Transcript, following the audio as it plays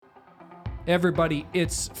Everybody,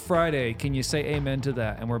 it's Friday. Can you say amen to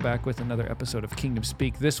that? And we're back with another episode of Kingdom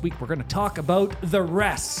Speak. This week, we're going to talk about the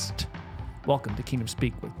rest. Welcome to Kingdom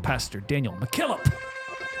Speak with Pastor Daniel McKillop.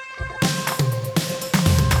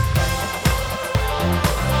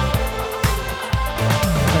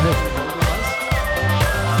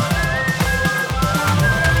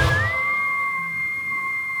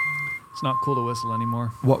 It's not cool to whistle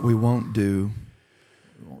anymore. What we won't do.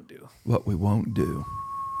 What we won't do.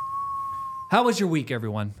 How was your week,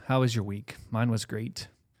 everyone? How was your week? Mine was great.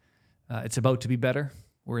 It's about to be better.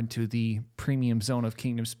 We're into the premium zone of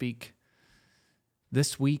Kingdom Speak.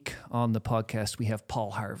 This week on the podcast, we have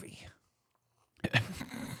Paul Harvey.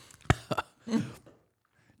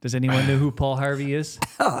 Does anyone know who Paul Harvey is?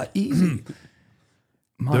 Easy.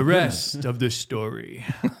 The rest of the story.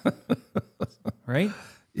 Right?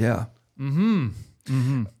 Yeah. Mm-hmm.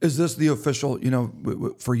 Mm-hmm. Is this the official,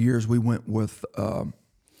 for years we went with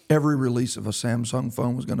every release of a Samsung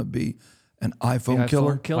phone was going to be an iPhone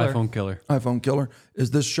killer. iPhone killer.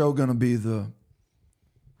 Is this show going to be the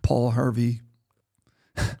Paul Harvey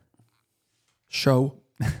show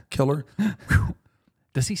killer?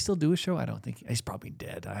 Does he still do a show? I don't think. He's probably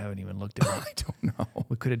dead. I haven't even looked at it. I don't know.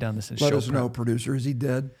 We could have done this in Let show us know, prep. producer. Is he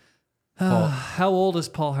dead? How old is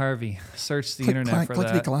Paul Harvey? Search the internet for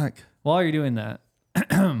that. Click. While you're doing that,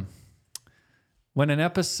 when an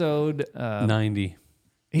episode... 90.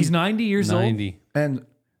 He's 90 years 90. And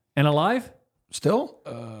alive? still?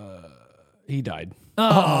 He died.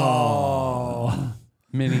 Oh.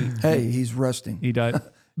 Hey, he's resting. He died.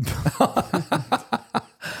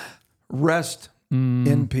 Rest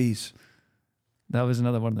in peace. That was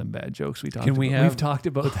another one of them bad jokes we talked Can we about. have- We've talked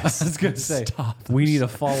about this. I was going to say, Stop. we need a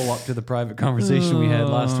follow-up to the private conversation we had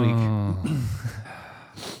last week.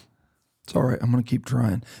 It's all right. I'm going to keep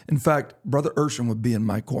trying. In fact, Brother Urshan would be in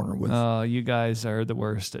my corner with... You guys are the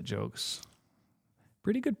worst at jokes.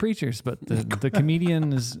 Pretty good preachers, but the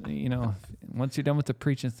comedian is, once you're done with the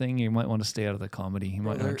preaching thing, you might want to stay out of the comedy. You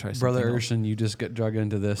might want to try something Brother else. Urshan, you just get drug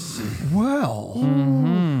into this. Well,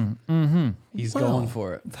 He's Well. going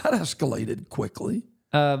for it. that escalated quickly.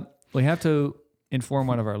 We have to inform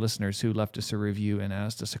one of our listeners who left us a review and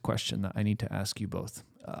asked us a question that I need to ask you both.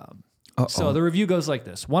 So the review goes like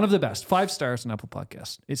this. One of the best, 5 stars on Apple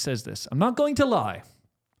Podcasts. It says this: I'm not going to lie.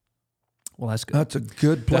 Well, that's good. That's a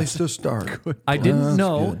good place to start. I didn't That's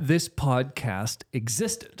know good. this podcast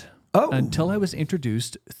existed Oh. until I was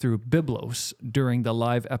introduced through Biblos during the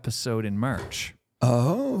live episode in March.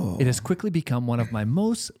 Oh. It has quickly become one of my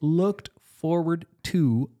most looked forward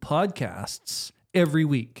to podcasts every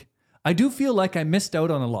week. I do feel like I missed out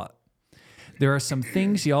on a lot. There are some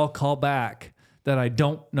things y'all call back that I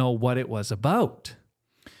don't know what it was about.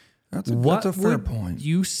 That's What a fair would point.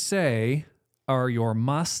 you say are your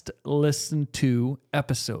must listen to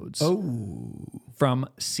episodes from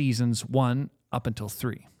seasons 1 up until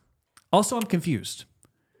 3? Also, I'm confused.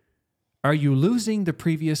 Are you losing the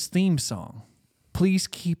previous theme song? Please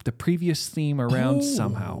keep the previous theme around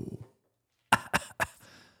somehow.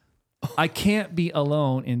 I can't be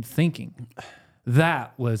alone in thinking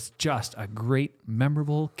that was just a great,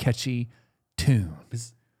 memorable, catchy tune.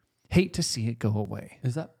 Hate to see it go away.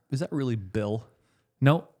 Is that really Bill?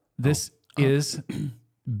 No, this is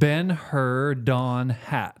Ben-Hur Don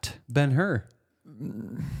Hat Ben-Hur.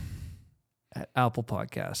 at Apple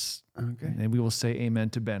Podcasts. Okay. And we will say amen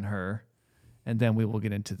to Ben-Hur, and then we will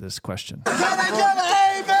get into this question. Can I get an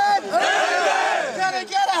amen? Amen. Can I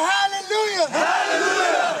get a hallelujah?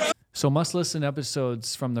 Hallelujah. So must-listen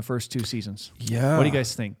episodes from the first 2 seasons. Yeah. What do you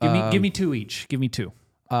guys think? Give me 2 each. Give me 2.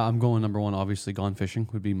 I'm going number 1, obviously. Gone Fishing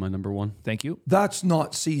would be my number 1. Thank you. That's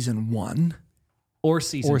not season 1. Or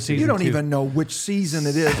season 2. You don't 2. even know which season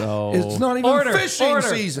it is. So- It's not even fishing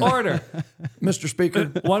season. Order. Mr. Speaker.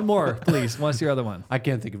 One more, please. What's your other one? I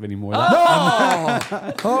can't think of any more. Oh.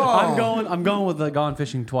 I'm going with the Gone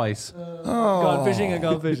Fishing twice. Gone fishing and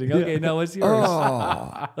gone fishing. Okay, now what's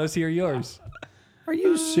yours? Let's hear yours. Are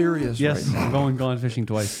you serious Yes, right now? I'm going Gone Fishing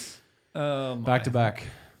twice. Back to back.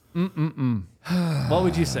 What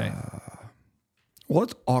would you say? Well,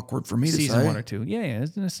 it's awkward for me to Season say. 1 or 2. Yeah,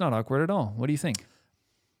 it's not awkward at all. What do you think?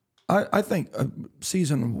 I think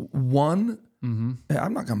season 1, I'm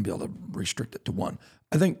not going to be able to restrict it to 1.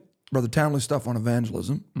 I think Brother Townley's stuff on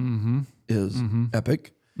evangelism is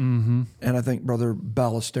epic. And I think Brother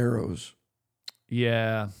Ballesteros'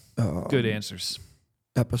 Yeah, good answers.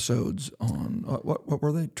 episodes on, what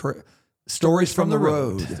were they? Stories from the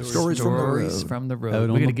Road. Stories from the Road. from the road. Out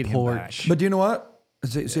We're on gonna the get porch. him back. But do you know what?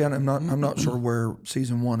 See, I'm not sure where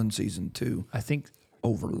season 1 and season 2 I think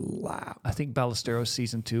overlap. Ballesteros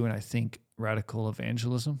season 2, and I think Radical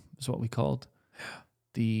Evangelism is what we called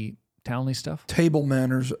the Townley stuff? Table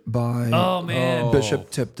Manners by Bishop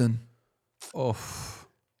Tipton. Oh,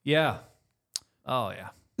 Yeah. Oh, yeah.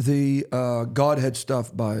 The Godhead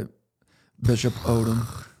stuff by Bishop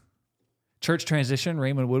Odom. Church Transition,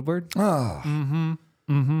 Raymond Woodward. Ah,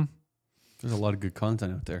 there's a lot of good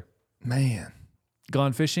content out there. man.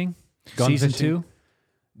 Gone Fishing, Gone Season Fishing. 2.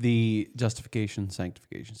 The Justification,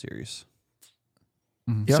 Sanctification series.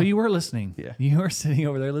 Yeah. So you were listening. Yeah. You were sitting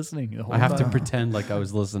over there listening the whole I have to time. pretend like I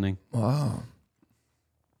was listening. Wow.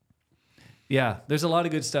 Yeah, there's a lot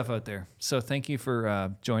of good stuff out there. So thank you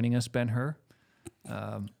for joining us, Ben-Hur.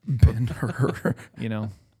 Ben-Hur. You know,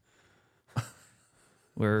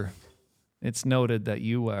 it's noted that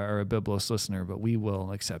you are a Biblos listener, but we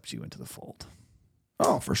will accept you into the fold.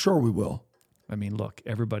 Oh, for sure we will. I mean, look,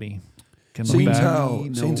 everybody can look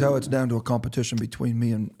back. Seems how it's down to a competition between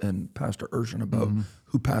me and Pastor Urshan about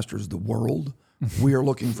who pastors the world. We are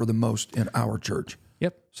looking for the most in our church.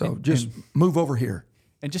 Yep. So just move over here.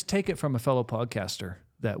 And just take it from a fellow podcaster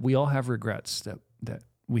that we all have regrets that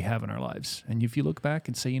we have in our lives. And if you look back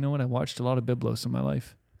and say, you know what, I watched a lot of Biblos in my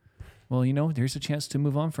life. Well, you know, there's a chance to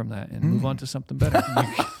move on from that and move on to something better.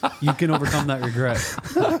 You can overcome that regret.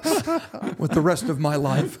 With the rest of my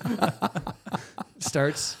life.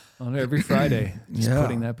 Starts on every Friday, just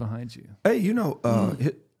putting that behind you. Hey, you know,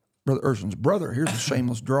 Brother Urshan's brother, here's a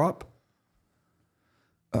shameless drop.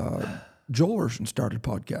 Joel Urshan started a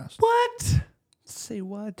podcast. What? Say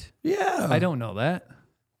what? Yeah. I don't know that.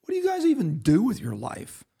 What do you guys even do with your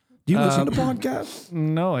life? Do you listen to podcasts?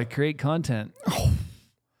 No, I create content.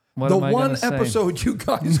 What The am I one gonna say? episode you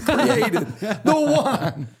guys created. The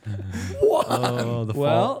one.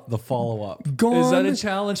 Oh, the follow-up. Gone. Is that a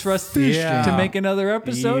challenge for us to make another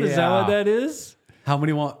episode? Is that what that is? How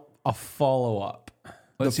many want a follow-up?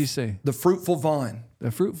 What's he say? The Fruitful Vine.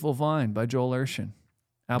 The Fruitful Vine by Joel Urshan.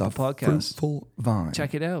 Apple The Podcast. Fruitful Vine.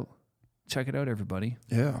 Check it out. Check it out, everybody.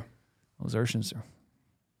 Yeah. Those Urshans are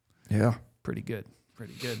Yeah. pretty good.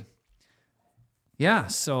 Pretty good. Yeah,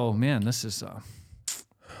 so, man, this is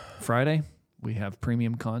Friday. We have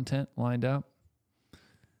premium content lined up.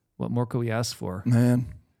 What more could we ask for? Man.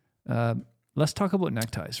 Let's talk about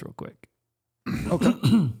neckties real quick. Okay.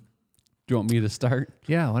 Do you want me to start?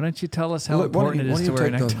 Yeah, why don't you tell us how important it is to wear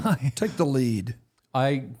a necktie? Take the lead.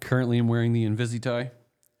 I currently am wearing the Invisi-Tie.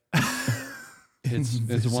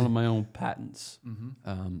 It's one of my own patents.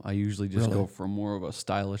 I usually just go for more of a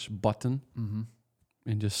stylish button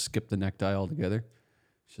and just skip the necktie altogether.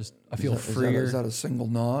 It's just I feel freer. Is that a single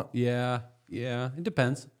knot? Yeah. It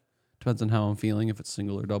depends. Depends on how I'm feeling, if it's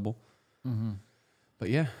single or double. But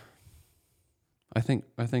yeah, I think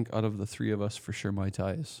out of the three of us, for sure, my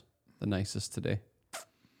tie is the nicest today.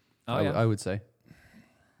 I would say.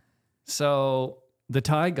 So the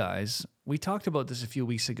tie guys, we talked about this a few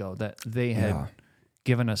weeks ago that they had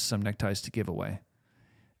given us some neckties to give away,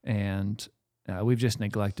 and we've just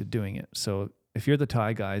neglected doing it. So if you're the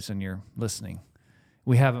tie guys and you're listening,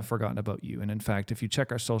 we haven't forgotten about you. And in fact, if you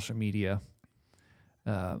check our social media,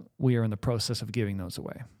 we are in the process of giving those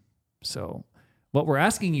away. So what we're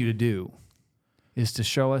asking you to do is to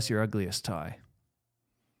show us your ugliest tie.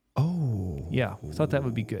 Oh. Yeah, I thought that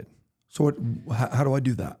would be good. So how do I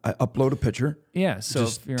do that? I upload a picture. Yeah, so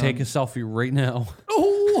Just if you're take a selfie right now.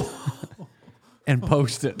 And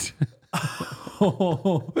post it.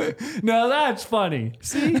 Now that's funny.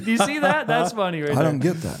 See? Do you see that? That's funny right I don't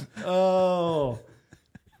get that. Oh.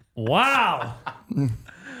 Wow.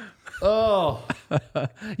 Oh.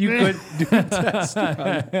 You could do a test.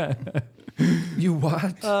 You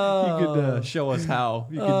what? You could show us how.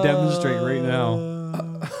 You could demonstrate right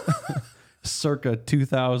now. Circa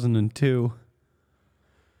 2002.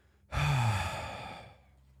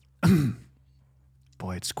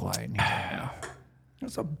 Boy, it's quiet in here right now.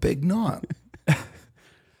 That's a big knot.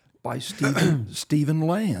 By Stephen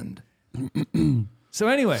Land. So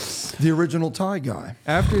anyways, The original tie guy.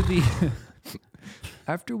 after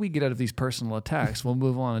we get out of these personal attacks, we'll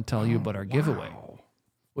move on and tell you about our giveaway,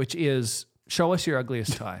 which is show us your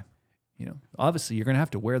ugliest tie. You know, obviously you're going to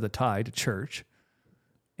have to wear the tie to church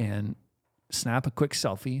and snap a quick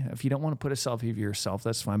selfie. If you don't want to put a selfie of yourself,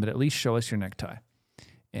 that's fine, but at least show us your necktie.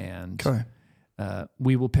 And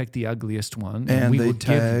we will pick the ugliest one. And we they will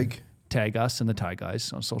tag us and the tie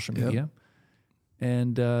guys on social media.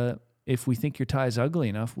 And if we think your tie is ugly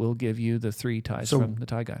enough, we'll give you the 3 ties from the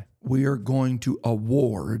tie guy. We are going to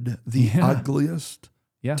award the ugliest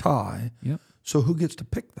tie. Yep. So who gets to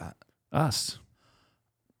pick that? Us.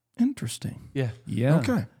 Interesting. Yeah. Yeah.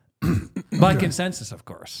 Okay. By consensus, of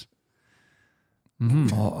course.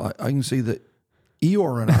 Well, I can see that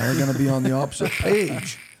Eeyore and I are going to be on the opposite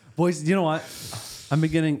page. Boys, you know what? I'm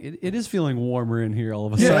beginning. It is feeling warmer in here all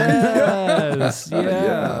of a sudden.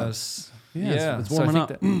 Yes. Yeah. It's warming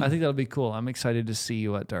up. I think that'll be cool. I'm excited to see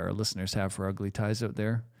what our listeners have for ugly ties out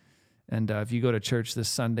there. And if you go to church this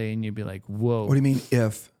Sunday and you'd be like, whoa. What do you mean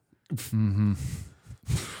if?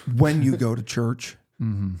 When you go to church?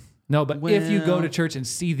 No, but if you go to church and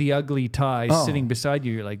see the ugly tie sitting beside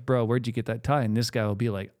you, you're like, bro, where'd you get that tie? And this guy will be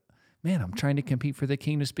like, man, I'm trying to compete for the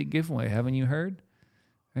Kingdom Speak giveaway. Haven't you heard?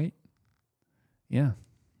 Right? Yeah.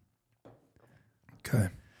 Okay.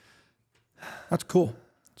 That's cool.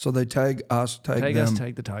 So they tag us, tag them. Us,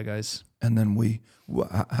 tag the tie guys. And then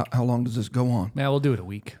how long does this go on? Yeah, we'll do it a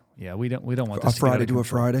week. Yeah, we don't want this a Friday to a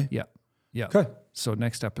Friday? Yeah. Yeah. Okay. So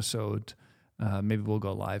next episode, maybe we'll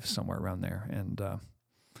go live somewhere around there and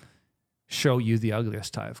show you the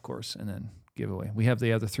ugliest tie, of course, and then give away. We have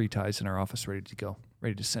the other 3 ties in our office ready to go,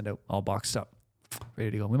 ready to send out, all boxed up,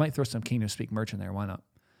 ready to go. We might throw some Kingdom Speak merch in there. Why not?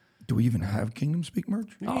 Do we even have Kingdom Speak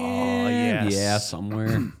merch? Oh, yes. Yeah,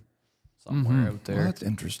 somewhere out there. Well, that's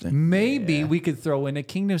interesting. Maybe we could throw in a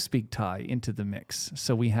Kingdom Speak tie into the mix,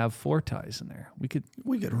 so we have 4 ties in there. We could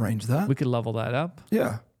arrange that. We could level that up.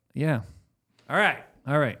 Yeah. Yeah. All right.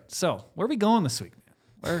 So where are we going this week,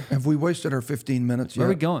 man? Have we wasted our 15 minutes yet? Where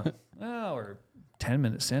are we going? Oh, we're 10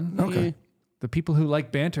 minutes in. Okay. The people who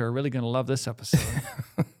like banter are really going to love this episode.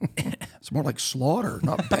 It's more like slaughter,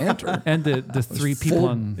 not banter. And the 3 people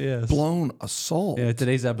on blown assault. Yeah,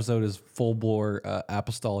 today's episode is full bore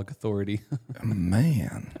apostolic authority.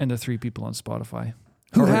 Man. And the 3 people on Spotify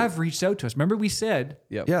who have reached out to us. Remember we said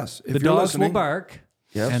yes, if the you're dogs listening, will bark.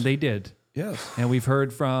 Yes. And they did. Yes. And we've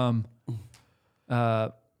heard from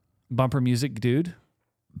Bumper Music Dude.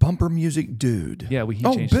 Bumper Music Dude. Yeah, he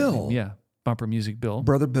changed his Bill. name. Yeah, Bumper Music Bill.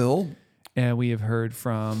 Brother Bill. And we have heard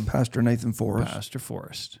from Pastor Nathan Forrest. Pastor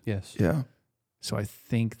Forrest. Yes. Yeah. So I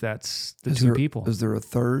think that's the 2 people. Is there a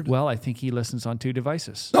third? Well, I think he listens on 2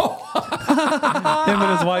 devices. Him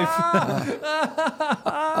and his wife.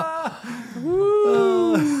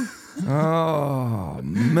 Oh,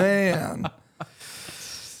 man.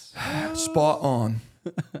 Spot on.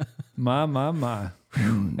 My.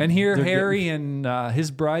 And here, Harry and his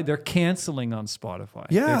bride, they're canceling on Spotify.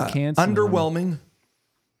 Yeah. They're canceling. Underwhelming.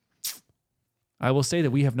 I will say that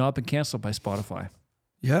we have not been canceled by Spotify.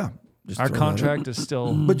 Yeah. Our contract is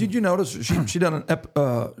still. But did you notice she done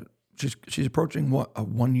she's approaching a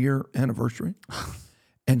 1-year anniversary,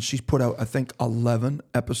 and she's put out I think 11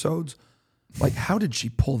 episodes. Like, how did she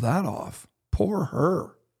pull that off? Poor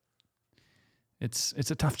her. It's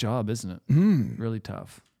a tough job, isn't it? Really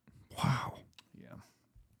tough. Wow. Yeah.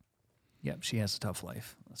 Yep. She has a tough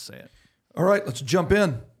life. Let's say it. All right, let's jump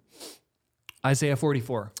in. Isaiah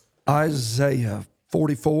 44. Isaiah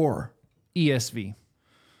 44. ESV.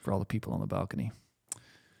 For all the people on the balcony.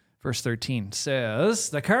 Verse 13 says,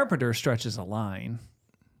 the carpenter stretches a line.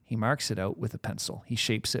 He marks it out with a pencil. He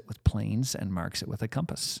shapes it with planes and marks it with a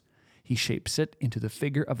compass. He shapes it into the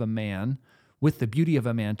figure of a man with the beauty of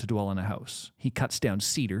a man to dwell in a house. He cuts down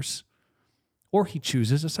cedars, or he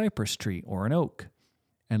chooses a cypress tree or an oak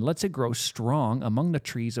and lets it grow strong among the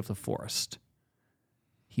trees of the forest.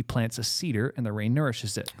 He plants a cedar, and the rain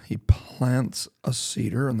nourishes it. He plants a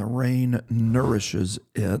cedar, and the rain nourishes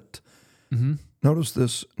it. Mm-hmm. Notice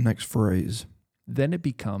this next phrase. Then it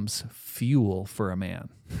becomes fuel for a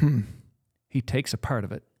man. He takes a part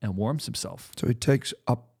of it and warms himself. So he takes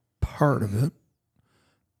a part of it,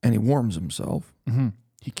 and he warms himself. Mm-hmm.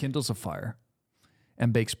 He kindles a fire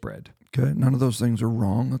and bakes bread. Okay, none of those things are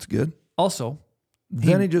wrong. That's good. Also,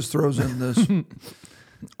 then he just throws in this.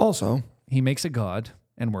 Also, he makes a god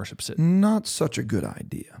and worships it. Not such a good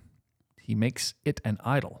idea. He makes it an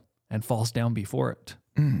idol and falls down before it.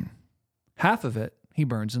 Half of it he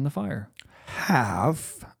burns in the fire.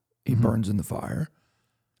 Half he burns in the fire.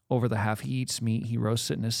 Over the half he eats meat, he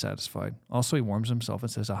roasts it and is satisfied. Also he warms himself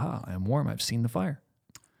and says, aha, I am warm, I've seen the fire.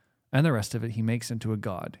 And the rest of it he makes into a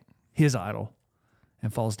god, his idol,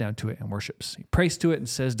 and falls down to it and worships. He prays to it and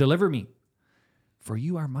says, deliver me, for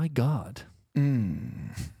you are my God.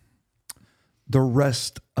 The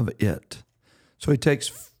rest of it. So he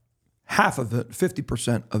takes half of it,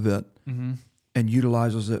 50% of it, and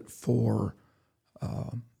utilizes it for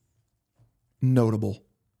notable,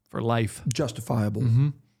 for life, justifiable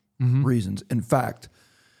reasons. In fact,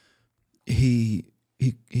 he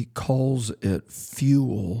calls it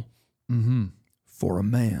fuel for a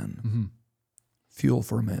man. Fuel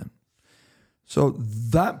for a man. So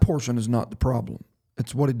that portion is not the problem.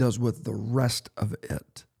 It's what he does with the rest of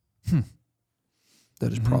it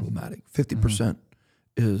that is problematic. 50%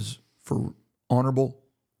 is for honorable,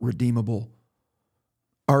 redeemable,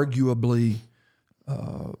 arguably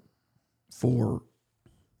for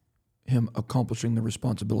him accomplishing the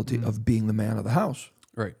responsibility of being the man of the house.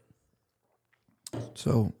 Right.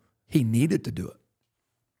 So he needed to do it.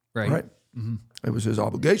 Right? Mm-hmm. It was his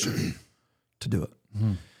obligation to do it.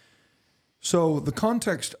 Mm-hmm. So the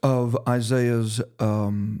context of Isaiah's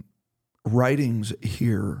writings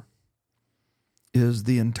here is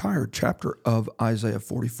the entire chapter of Isaiah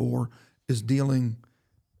 44 is dealing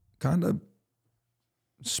kind of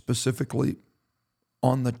specifically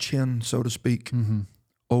on the chin, so to speak,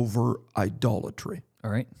 over idolatry.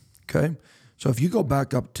 All right. Okay? So if you go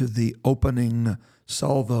back up to the opening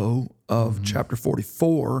salvo of chapter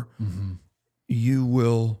 44,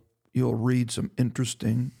 you'll read some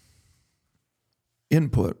interesting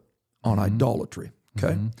input on idolatry.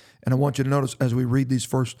 Okay? And I want you to notice as we read these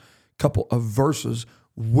first couple of verses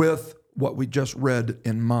with what we just read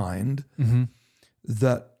in mind,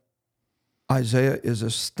 that Isaiah is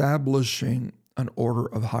establishing an order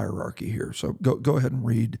of hierarchy here. So go ahead and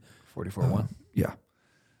read 44:1. Yeah.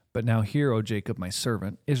 But now hear, O Jacob, my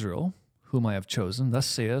servant, Israel, whom I have chosen. Thus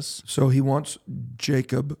says. So he wants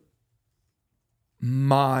Jacob,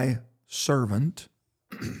 my servant.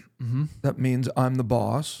 That means I'm the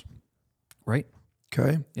boss. Right.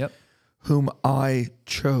 Okay. Yep. Whom I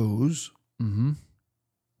chose.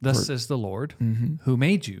 Thus says the Lord, who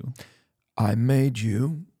made you. I made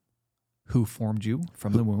you. Who formed you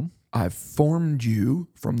from the womb. I formed you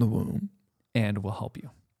from the womb. And will help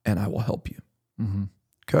you. And I will help you.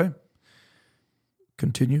 Okay.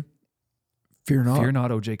 Continue. Fear not. Fear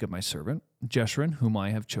not, O Jacob, my servant, Jeshurun, whom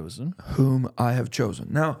I have chosen. Whom I have chosen.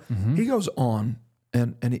 Now, he goes on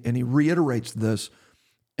and he reiterates this.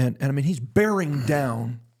 And I mean, he's bearing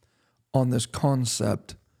down on this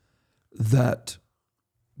concept that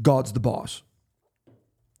God's the boss.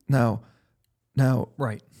 Now,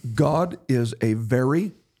 right. God is a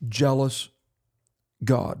very jealous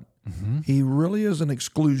God. He really is an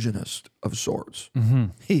exclusionist of sorts.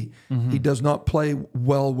 He does not play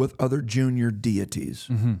well with other junior deities.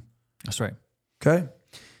 That's right. Okay?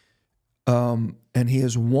 And he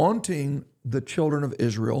is wanting the children of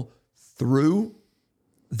Israel through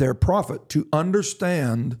their prophet to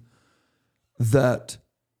understand that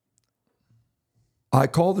I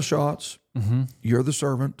call the shots, you're the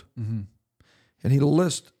servant. And he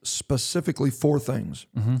lists specifically 4 things.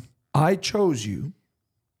 I chose you.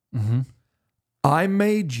 I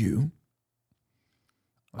made you.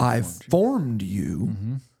 I formed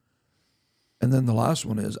you. And then the last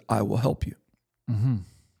one is, I will help you.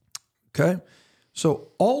 Okay? So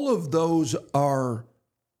all of those are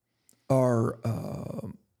I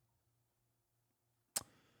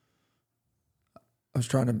was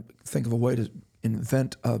trying to think of a way to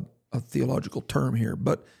invent a theological term here,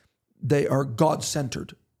 but they are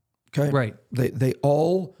God-centered. Okay? Right. They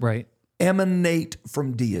all Right. emanate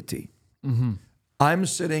from deity. I'm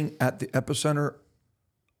sitting at the epicenter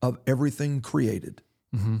of everything created.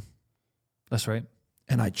 That's right.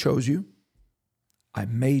 And I chose you. I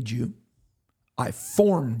made you. I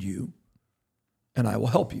formed you. And I will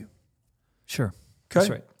help you. Sure. Okay? That's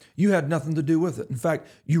right. You had nothing to do with it. In fact,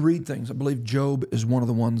 you read things. I believe Job is one of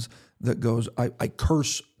the ones that goes, I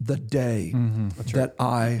curse the day that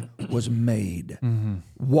I was made.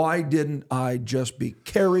 Why didn't I just be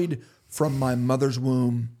carried from my mother's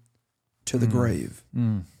womb to the grave?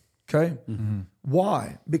 Okay?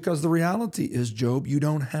 Why? Because the reality is, Job, you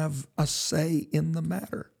don't have a say in the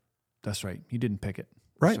matter. That's right. You didn't pick it.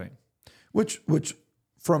 Right. That's right. Which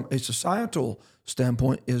from a societal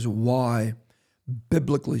standpoint is why,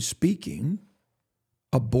 biblically speaking,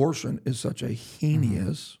 abortion is such a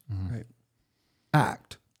heinous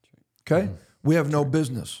act. Okay? We have no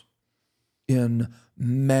business in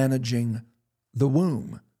managing the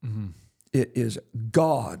womb. It is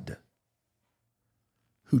God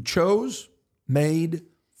who chose, made,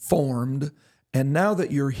 formed, and now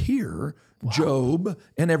that you're here, Job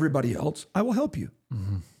and everybody else, I will help you.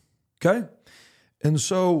 Okay? And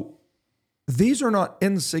so these are not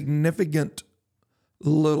insignificant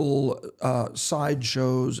little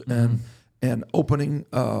sideshows and opening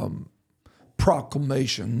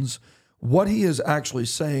proclamations. What he is actually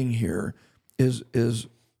saying here is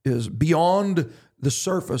beyond the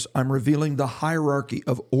surface. I'm revealing the hierarchy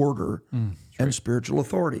of order and spiritual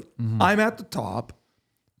authority. I'm at the top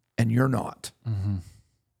and you're not.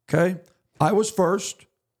 Okay? I was first.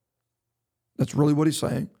 That's really what he's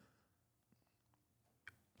saying.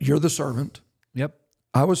 You're the servant. Yep.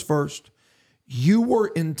 I was first. You were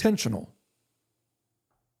intentional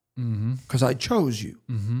because I chose you.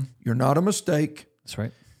 You're not a mistake. That's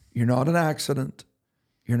right. You're not an accident.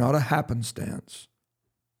 You're not a happenstance.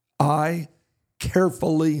 I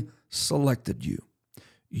carefully selected you.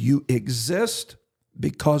 You exist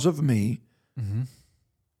because of me,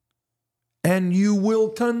 and you will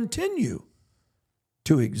continue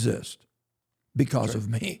to exist because of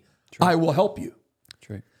me. I will help you.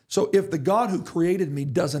 So if the God who created me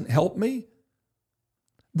doesn't help me,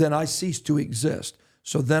 then I cease to exist.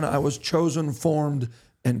 So then I was chosen, formed,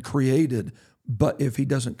 and created. But if he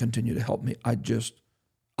doesn't continue to help me, I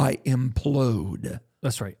implode.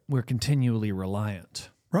 That's right. We're continually reliant.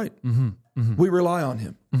 Right. We rely on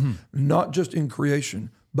him, not just in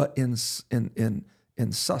creation, but in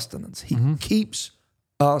sustenance. He keeps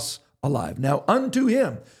us alive. Now, unto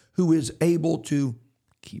him who is able to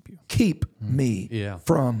keep me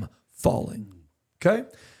from falling. Okay?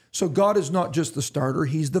 So God is not just the starter,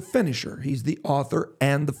 he's the finisher. He's the author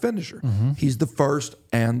and the finisher. He's the first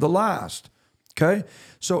and the last. Okay?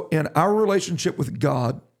 So in our relationship with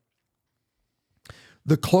God,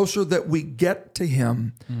 the closer that we get to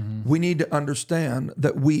him, we need to understand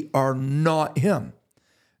that we are not him.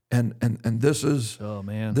 And this is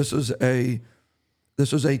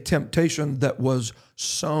this is a temptation that was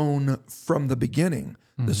sown from the beginning.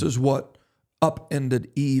 This is what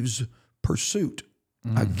upended Eve's pursuit.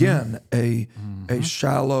 Again, a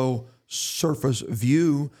shallow surface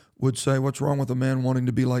view would say, what's wrong with a man wanting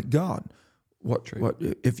to be like God? What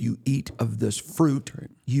if you eat of this fruit,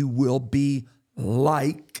 you will be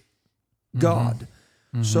like God.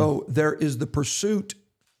 So there is the pursuit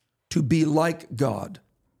to be like God,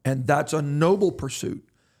 and that's a noble pursuit.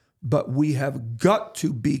 But we have got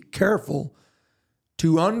to be careful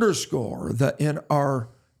to underscore that in our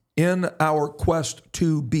quest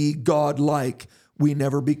to be God-like, we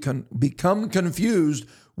never become confused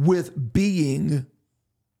with being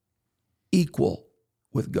equal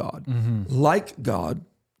with God. Like God,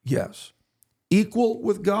 yes. Equal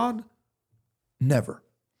with God, never.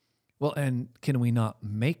 Well, and can we not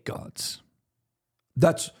make gods?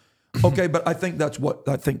 That's okay, but I think that's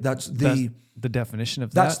the definition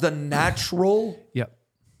of that. That's the natural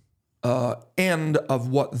end of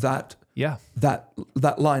what that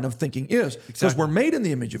line of thinking is. Because we're made in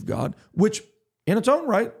the image of God, which in its own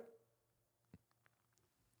right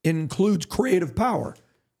includes creative power.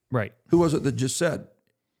 Right. Who was it that just said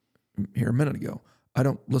here a minute ago, I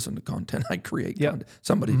don't listen to content, I create content.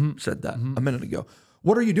 Somebody said that a minute ago.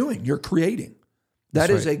 What are you doing? You're creating. That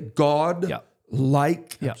is a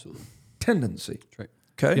God-like tendency. That's right.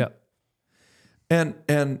 Okay? Yeah. And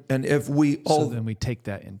if we all... So then we take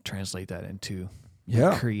that and translate that into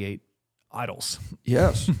create idols.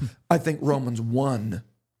 Yes. I think Romans 1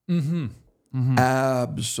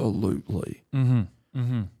 absolutely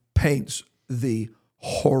paints the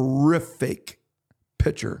horrific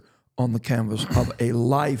picture on the canvas of a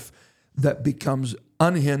life that becomes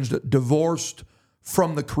unhinged, divorced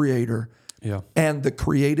from the Creator, and the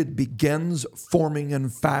created begins forming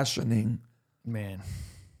and fashioning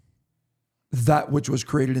that which was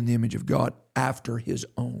created in the image of God after his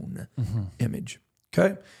own image.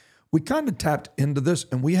 Okay? We kind of tapped into this,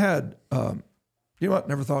 and we had, you know what,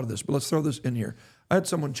 never thought of this, but let's throw this in here. I had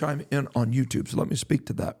someone chime in on YouTube, so let me speak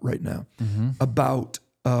to that right now, about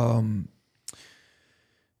a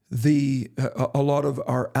lot of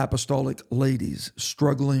our apostolic ladies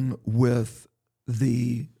struggling with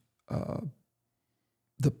the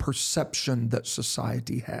perception that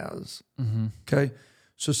society has. Okay?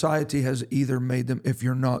 Society has either made them, if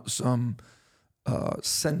you're not some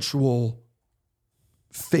sensual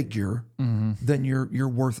figure, then you're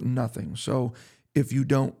worth nothing. So if you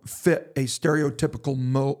don't fit a stereotypical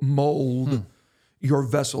mold, your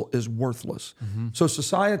vessel is worthless. So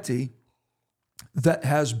society that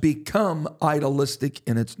has become idolistic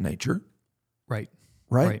in its nature, right,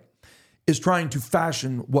 is trying to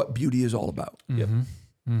fashion what beauty is all about.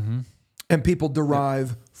 And people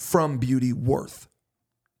derive from beauty worth.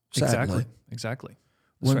 Sadly. Exactly.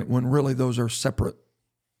 When really those are separate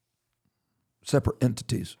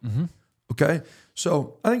entities. Okay?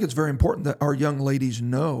 So I think it's very important that our young ladies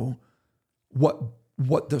know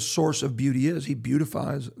what the source of beauty is. He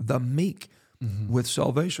beautifies the meek with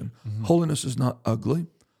salvation. Holiness is not ugly.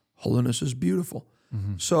 Holiness is beautiful.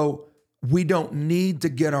 So we don't need to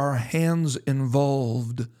get our hands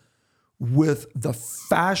involved with the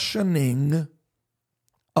fashioning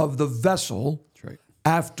of the vessel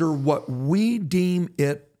after what we deem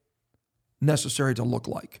it necessary to look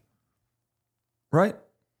like. Right?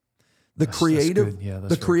 The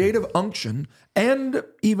creative unction and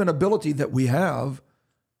even ability that we have,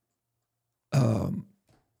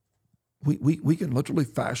 we can literally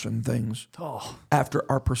fashion things after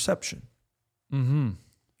our perception.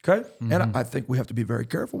 Okay? And I think we have to be very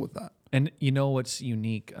careful with that. And you know what's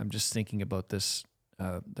unique? I'm just thinking about this,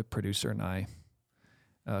 the producer and I,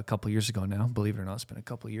 a couple of years ago now. Believe it or not, it's been a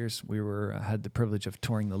couple of years. We had the privilege of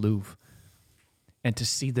touring the Louvre, and to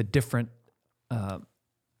see the different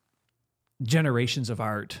generations of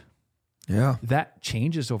art. Yeah. That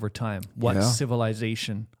changes over time. What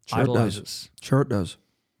civilization Sure idolizes. Sure it does.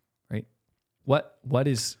 Right? What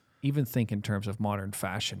is, even think in terms of modern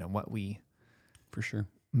fashion and what we For sure.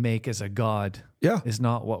 make as a god is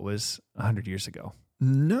not what was 100 years ago.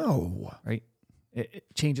 No. Right? It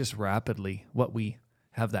changes rapidly what we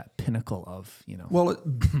have that pinnacle of, Well,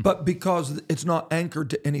 but because it's not anchored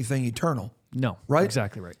to anything eternal. No. Right?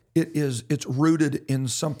 Exactly right. It's rooted in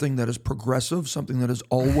something that is progressive, something that is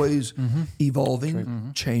always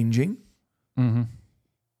evolving, changing, and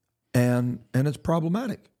it's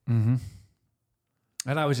problematic. And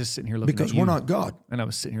I was just sitting here looking because at you. we're not God. And I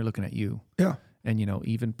was sitting here looking at you. Yeah. And,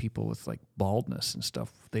 even people with like baldness and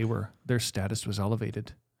stuff, their status was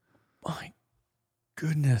elevated. My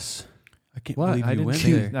goodness. I can't What? believe I you didn't went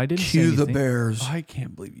say- there. I didn't say Cue the anything. Bears. I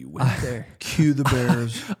can't believe you went there. Cue the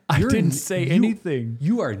Bears. I You're didn't n- say you- anything.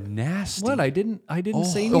 You are nasty. What? I didn't say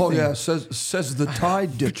anything. Oh yeah, says the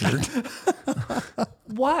Tide ditcher.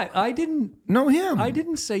 What? I didn't No, him. I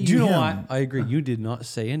didn't say you. Do you know him. what? I agree. You did not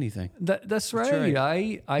say anything. That's right.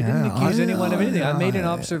 right. I didn't accuse I- anyone of anything. I made an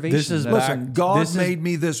observation. This is that- Listen, back- God this is- made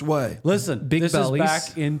me this way. Listen, Big this bellies. is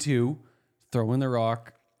back into throwing the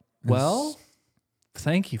rock, well,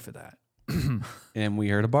 thank you for that. and we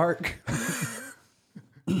heard a bark.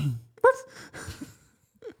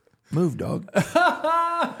 Move, dog.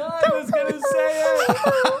 I was gonna say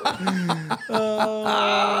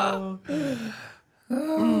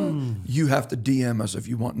it. You have to DM us if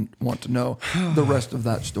you want to know the rest of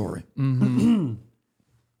that story.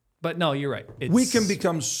 But no, you're right. We can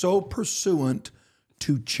become so pursuant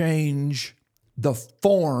to change the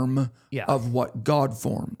form Yeah. of what God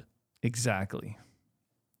formed. exactly.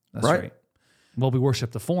 That's Right? right. Well, we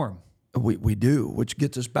worship the form. We do, which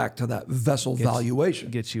gets us back to that vessel valuation.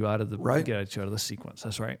 Gets you out of the Right. Get you out of the sequence.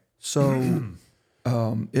 That's right. So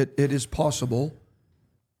it is possible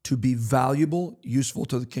to be valuable, useful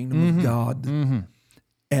to the kingdom of God,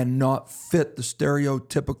 and not fit the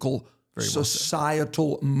stereotypical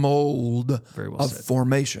societal mold Very well of said.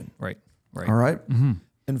 formation. Right. Right. All right?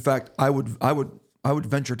 In fact, I would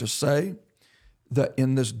venture to say that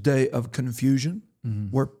in this day of confusion,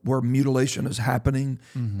 where mutilation is happening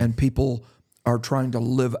and people are trying to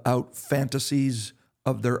live out fantasies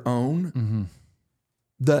of their own,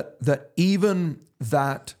 that even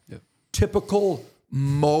that typical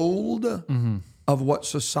mold of what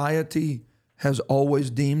society has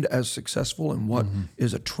always deemed as successful and what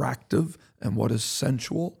is attractive and what is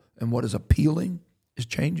sensual and what is appealing is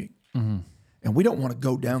changing. And we don't want to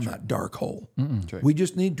go down that dark hole. right. We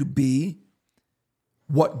just need to be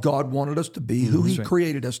what God wanted us to be, who He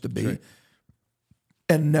created us to be,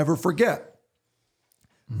 and never forget.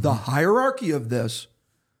 The hierarchy of this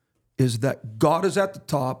is that God is at the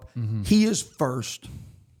top. He is first.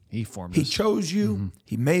 He formed He us. chose you.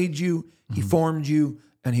 He made you. He formed you,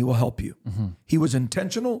 and He will help you. He was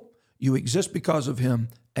intentional. You exist because of Him,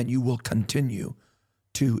 and you will continue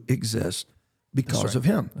to exist because of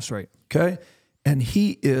Him. That's right. Okay? And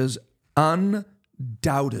He is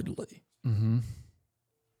undoubtedly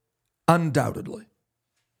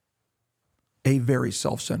a very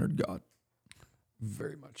self-centered God.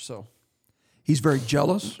 Very much so. He's very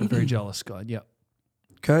jealous. A very jealous God. Yeah.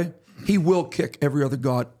 Okay? He will kick every other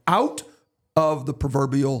God out of the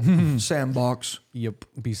proverbial sandbox. Yep.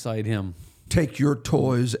 Beside him. Take your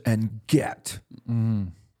toys and get.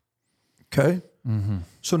 Okay?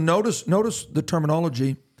 So notice the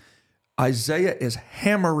terminology. Isaiah is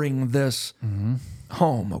hammering this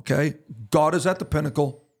home, okay? God is at the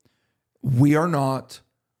pinnacle. We are not.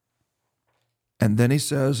 And then he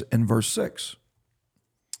says in verse 6,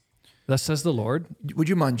 Thus says the Lord, would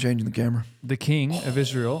you mind changing the camera? the King of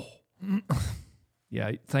Israel.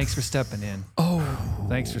 Yeah, thanks for stepping in.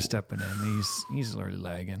 Thanks for stepping in. He's already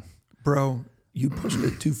lagging. Bro, you pushed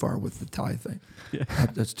it too far with the tie thing.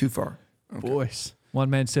 That's too far. Boys. One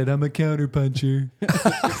man said, "I'm a counterpuncher."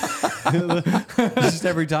 Just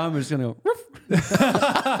every time we're just going to.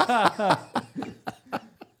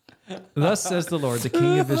 Thus says the Lord, the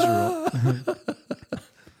King of Israel,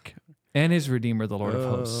 and his Redeemer, the Lord of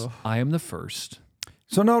hosts. I am the first.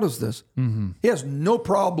 So notice this. He has no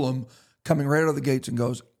problem coming right out of the gates and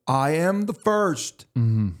goes, I am the first.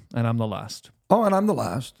 And I'm the last. Oh, and I'm the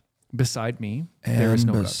last. Beside me, And there is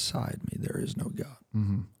no God. beside me, there is no God.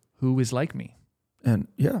 Who is like me? And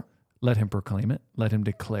yeah, Let him proclaim it. Let him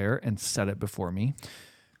declare and set it before me.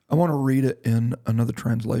 I want to read it in another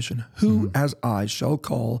translation. Who as I shall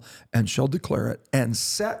call and shall declare it and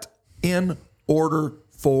set in order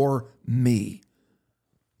for me.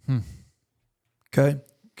 Okay?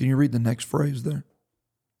 Can you read the next phrase there?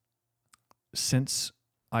 Since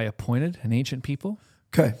I appointed an ancient people.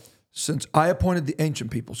 Okay. Since I appointed the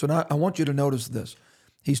ancient people. So now I want you to notice this.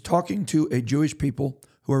 He's talking to a Jewish people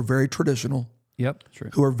who are very traditional. Yep.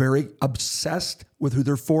 Who are very obsessed with who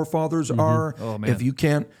their forefathers are. Oh, man. If you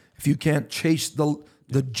can't chase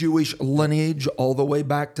the Jewish lineage all the way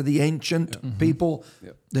back to the ancient people,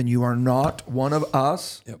 then you are not one of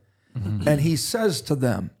us. And he says to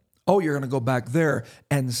them, oh, you're going to go back there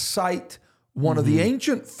and cite one of the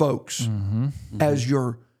ancient folks as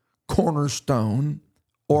your cornerstone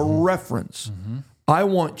or reference. I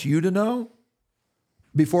want you to know,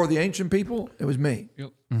 before the ancient people, it was me.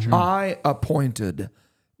 I appointed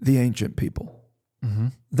the ancient people.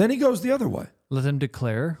 Then he goes the other way. Let them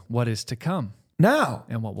declare what is to come. Now.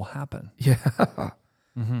 And what will happen. Yeah.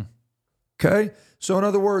 Okay. So in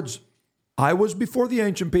other words, I was before the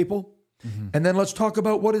ancient people. And then let's talk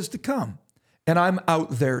about what is to come. And I'm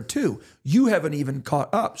out there too. You haven't even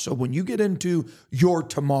caught up. So when you get into your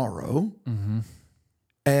tomorrow,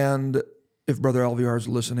 and if Brother Alviar is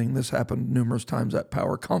listening, this happened numerous times at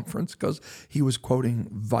Power Conference because he was quoting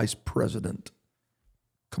Vice President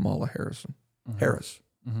Kamala Harris.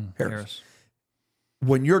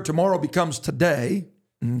 When your tomorrow becomes today,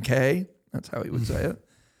 okay, that's how he would say it,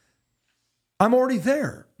 I'm already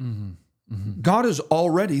there. God is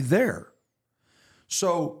already there.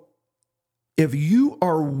 So if you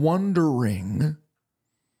are wondering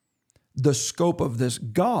the scope of this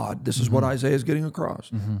God, this is what Isaiah is getting across.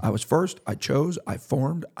 I was first, I chose, I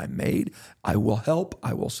formed, I made, I will help,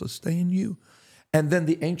 I will sustain you. And then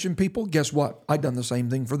the ancient people, guess what? I done the same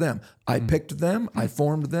thing for them. I picked them, I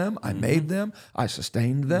formed them, I made them, I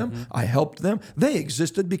sustained them, I helped them. They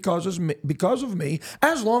existed because of me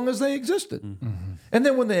as long as they existed. And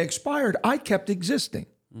then when they expired, I kept existing.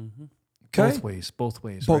 Okay? Both ways. Both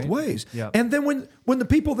right? ways. Yep. And then when the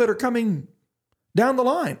people that are coming down the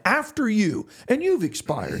line after you and you've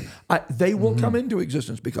expired, they will come into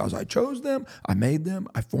existence because I chose them, I made them,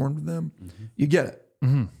 I formed them. You get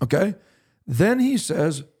it. Okay? Then he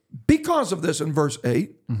says, because of this in verse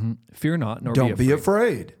 8, fear not, nor don't be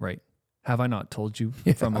afraid. Right. Have I not told you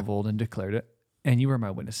from of old and declared it? And you are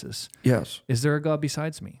my witnesses. Yes. Is there a God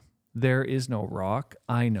besides me? There is no rock,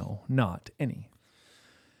 I know not any.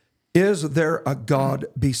 Is there a God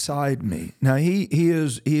beside me? Now he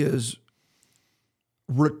is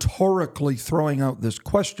rhetorically throwing out this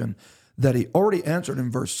question that he already answered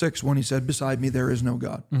in verse 6 when he said, beside me there is no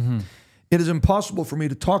God. It is impossible for me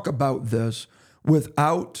to talk about this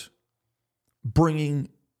without bringing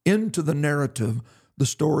into the narrative the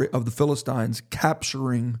story of the Philistines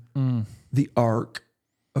capturing the ark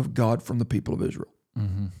of God from the people of Israel.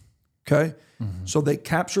 Okay? So they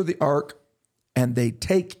capture the ark and they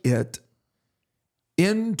take it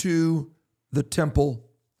into the temple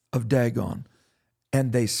of Dagon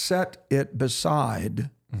and they set it beside,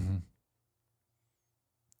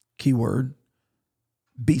 keyword,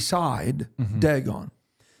 beside Dagon.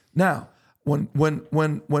 Now, when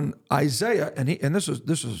Isaiah, and this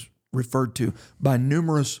is referred to by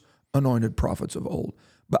numerous anointed prophets of old,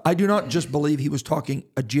 but I do not just believe he was talking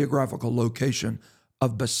a geographical location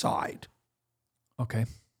of beside. Okay.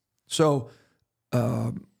 So,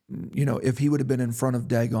 if he would have been in front of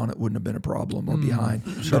Dagon, it wouldn't have been a problem, or behind.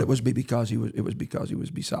 Sure. But it was because he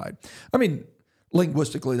was beside. I mean,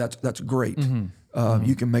 linguistically, that's great.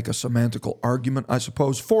 You can make a semantical argument, I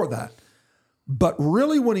suppose, for that. But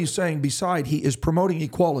really, when he's saying beside, he is promoting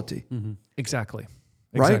equality. Exactly.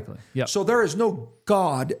 Right? Exactly. Yep. So there is no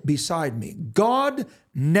God beside me. God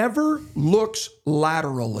never looks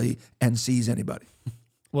laterally and sees anybody.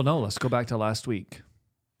 Well, no, let's go back to last week.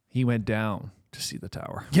 He went down to see the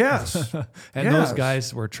tower. Yes. And those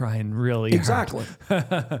guys were trying really hard.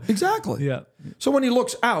 Exactly. Yeah. So when he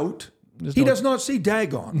looks out, he does not see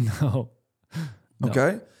Dagon. No.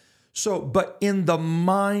 Okay? So, but in the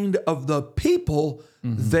mind of the people,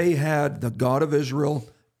 they had the God of Israel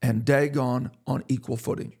and Dagon on equal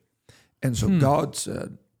footing. And so God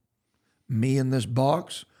said, me and this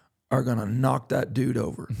box are going to knock that dude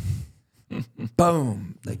over.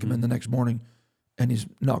 Boom. They come in the next morning and he's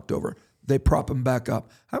knocked over. They prop him back up.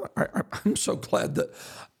 I'm so glad that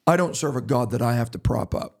I don't serve a God that I have to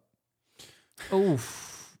prop up. Oh,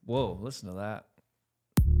 whoa, listen to that.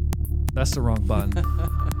 That's the wrong button.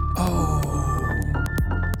 Oh,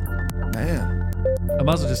 man. I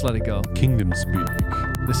might as well just let it go. Kingdom speak.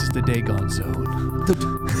 This is the Dagon zone.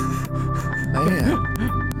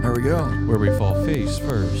 Man. There we go. Where we fall face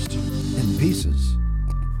first. In pieces.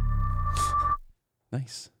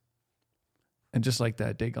 Nice. And just like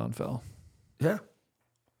that, Dagon fell. Yeah.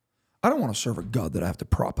 I don't want to serve a God that I have to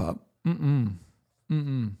prop up.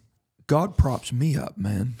 God props me up,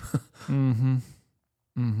 man.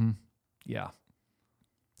 Yeah.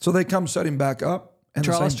 So they come set him back up. And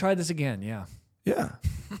Charles, let's try this again. Yeah. Yeah.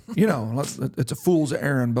 It's a fool's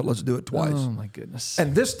errand, but let's do it twice. Oh, my goodness.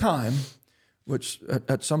 And this time, which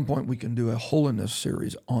at some point we can do a holiness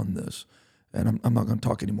series on this. And I'm not going to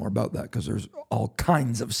talk anymore about that because there's all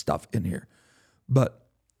kinds of stuff in here. But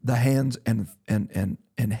the hands and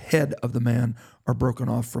head of the man are broken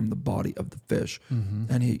off from the body of the fish.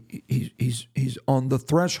 And he's on the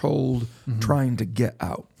threshold trying to get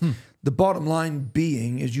out. The bottom line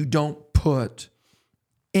being is you don't put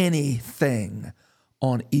anything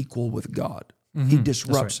on equal with God. He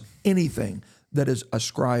disrupts anything that is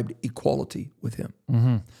ascribed equality with him.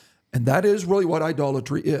 And that is really what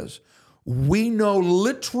idolatry is. We know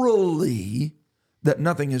literally that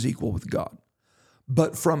nothing is equal with God.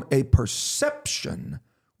 But from a perception,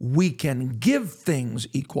 we can give things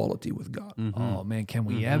equality with God. Oh, man, can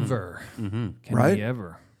we ever? Can Right? we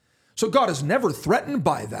ever? So God is never threatened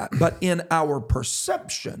by that. But in our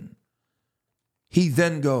perception, he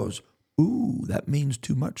then goes, ooh, that means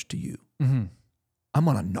too much to you. I'm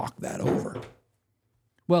going to knock that over.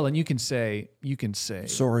 Well, and you can say,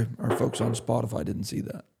 Sorry, our folks on Spotify didn't see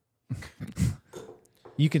that.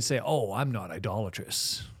 you can say, oh, I'm not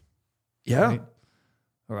idolatrous. Yeah, Right?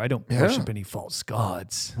 Or I don't worship any false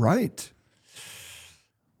gods. right.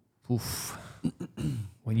 Oof.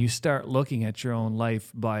 When you start looking at your own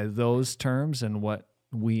life by those terms and what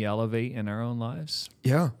we elevate in our own lives.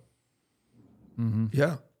 Yeah.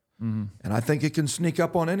 Yeah. And I think it can sneak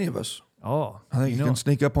up on any of us. Oh, I think it can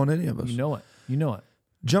sneak up on any of us. You know it. You know it.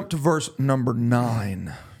 Jump to verse number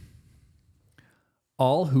 9.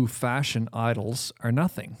 All who fashion idols are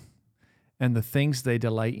nothing, and the things they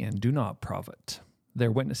delight in do not profit.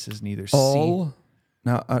 Their witnesses neither see.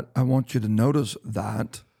 Now, I want you to notice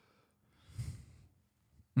that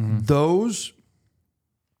those,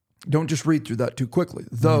 don't just read through that too quickly,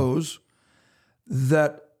 those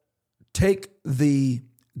that take the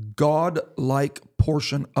God-like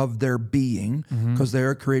portion of their being, because they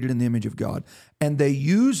are created in the image of God, and they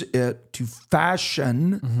use it to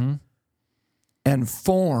fashion and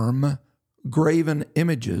form graven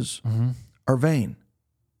images are vain.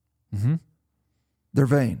 They're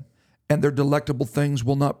vain. And their delectable things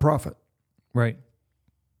will not profit. Right.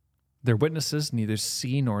 Their witnesses neither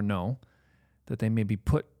see nor know, that they may be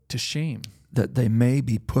put to shame. That they may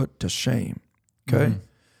be put to shame. Okay?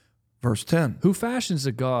 Verse 10. Who fashions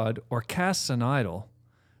a god or casts an idol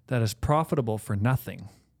that is profitable for nothing?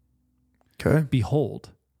 Okay?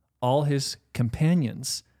 Behold, all his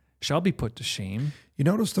companions shall be put to shame. You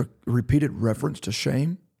notice the repeated reference to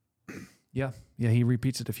shame? Yeah, he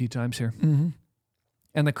repeats it a few times here.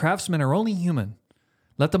 And the craftsmen are only human.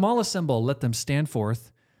 Let them all assemble, let them stand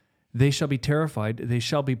forth. They shall be terrified, they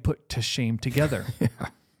shall be put to shame together.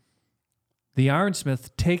 The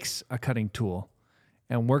ironsmith takes a cutting tool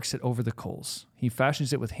and works it over the coals. He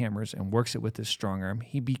fashions it with hammers and works it with his strong arm.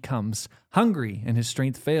 He becomes hungry and his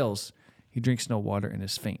strength fails. He drinks no water and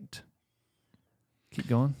is faint. Keep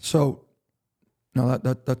going. So, no,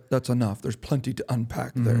 that's enough. There's plenty to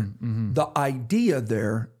unpack there. The idea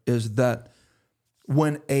there is that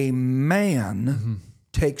when a man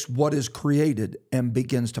takes what is created and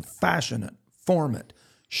begins to fashion it, form it,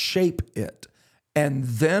 shape it, and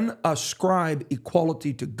then ascribe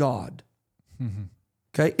equality to God.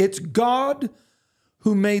 Okay? It's God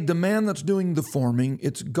who made the man that's doing the forming.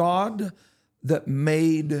 It's God that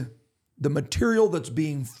made the material that's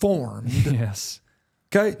being formed. Yes.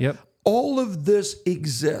 Okay? Yep. All of this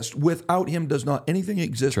exists. Without him does not anything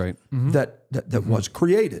exist That's right. that was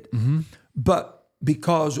created. But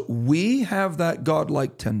because we have that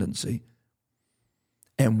godlike tendency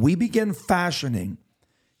and we begin fashioning,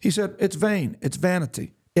 he said, it's vain, it's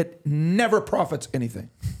vanity. It never profits anything.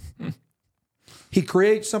 He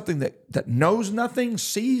creates something that knows nothing,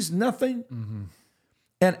 sees nothing.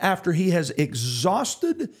 And after he has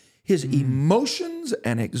exhausted his emotions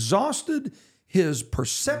and exhausted his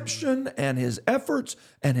perception and his efforts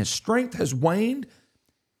and his strength has waned,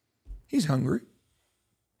 he's hungry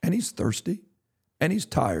and he's thirsty and he's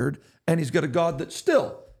tired and he's got a God that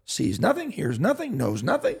still sees nothing, hears nothing, knows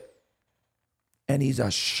nothing. And he's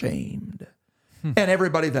ashamed. And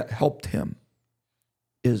everybody that helped him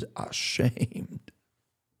is ashamed.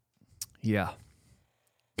 Yeah.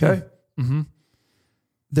 Okay?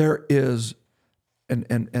 There is, and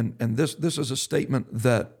this is a statement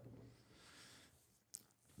that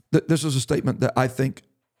I think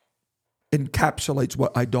encapsulates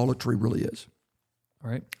what idolatry really is.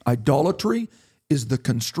 All right. Idolatry is the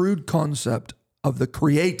construed concept of the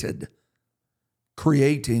created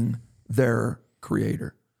creating their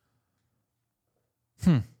creator.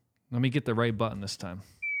 Let me get the right button this time.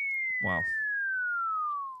 Wow.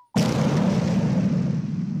 I'm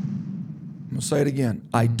going to say it again.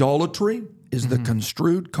 Idolatry is the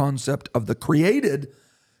construed concept of the created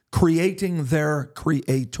creating their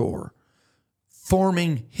creator,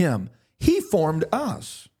 forming him. He formed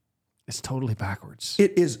us. It's totally backwards.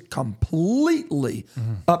 It is completely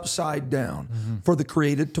upside down for the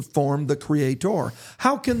created to form the creator.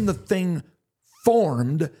 How can the thing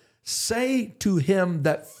formed say to him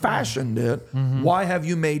that fashioned it, why have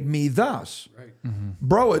you made me thus? Right.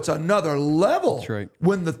 Bro, it's another level. That's right.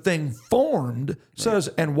 When the thing formed says,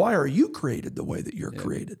 and why are you created the way that you're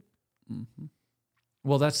created?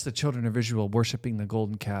 Well, that's the children of Israel worshiping the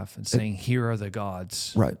golden calf and saying, here are the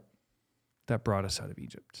gods Right. that brought us out of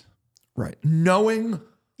Egypt. Right. Knowing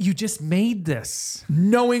You just made this.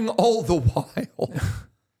 all the while.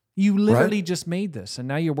 You literally just made this, and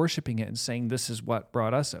now you're worshiping it and saying this is what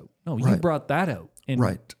brought us out. No, you brought that out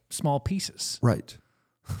in small pieces. Right.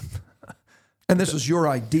 And this is your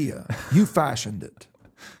idea. You fashioned it.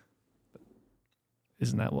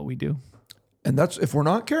 Isn't that what we do? And that's, if we're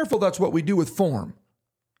not careful, that's what we do with form.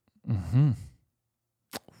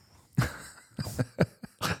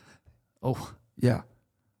 Oh, Yeah.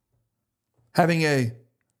 Having a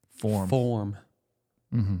form.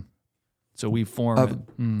 So we form of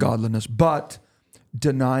it. godliness, but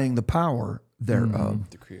denying the power thereof.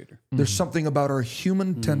 The creator. There's something about our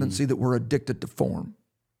human tendency that we're addicted to form.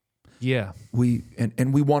 Yeah. We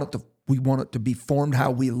want it to be formed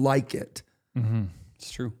how we like it.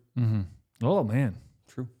 It's true. Oh, man.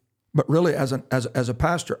 True. But really, as a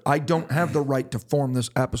pastor, I don't have the right to form this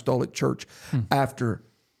apostolic church after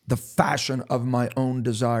the fashion of my own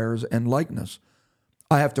desires and likeness.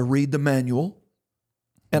 I have to read the manual,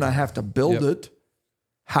 and I have to build it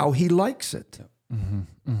how he likes it.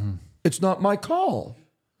 It's not my call.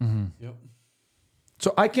 Yep.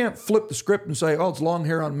 So I can't flip the script and say, oh, it's long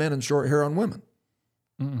hair on men and short hair on women.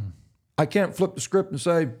 I can't flip the script and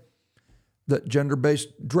say that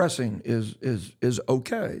gender-based dressing is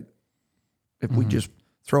okay if we just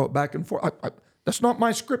throw it back and forth. That's not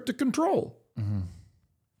my script to control.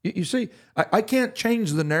 You see, I can't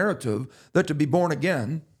change the narrative that to be born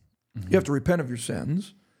again, you have to repent of your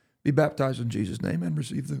sins, be baptized in Jesus' name, and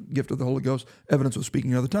receive the gift of the Holy Ghost, evidence of speaking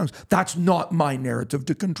in other tongues. That's not my narrative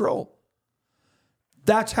to control.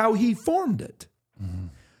 That's how he formed it.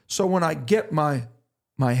 So when I get my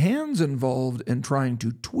hands involved in trying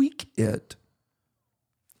to tweak it,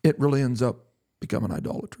 it really ends up becoming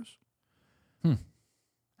idolatrous.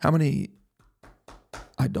 How many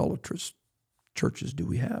idolatrous churches do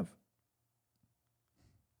we have?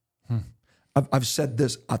 I've said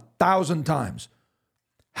this 1,000 times.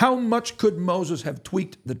 How much could Moses have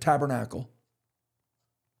tweaked the tabernacle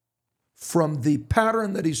from the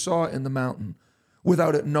pattern that he saw in the mountain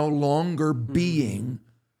without it no longer being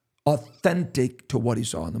authentic to what he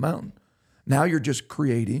saw in the mountain? Now you're just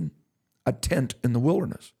creating a tent in the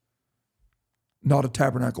wilderness, not a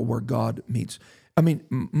tabernacle where God meets. I mean,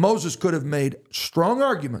 Moses could have made strong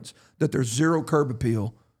arguments that there's zero curb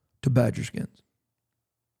appeal to badger skins.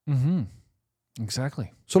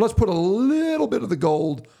 Exactly. So let's put a little bit of the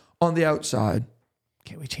gold on the outside.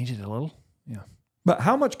 Can't we change it a little? Yeah. But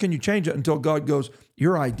how much can you change it until God goes,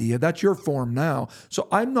 your idea, that's your form now. So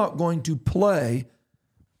I'm not going to play,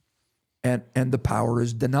 and the power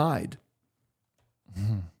is denied.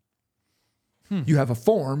 You have a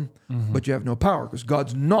form, but you have no power because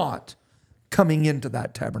God's not coming into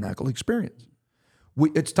that tabernacle experience.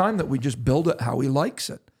 It's time that we just build it how he likes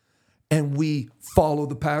it. And we follow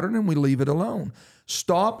the pattern and we leave it alone.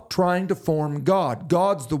 Stop trying to form God.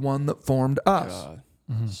 God's the one that formed us.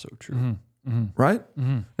 So true. Right?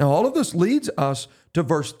 Now, all of this leads us to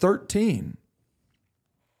verse 13.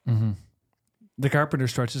 The carpenter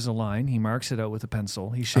stretches a line. He marks it out with a pencil.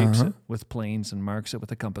 He shapes it with planes and marks it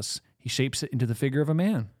with a compass. He shapes it into the figure of a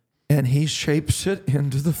man. And he shapes it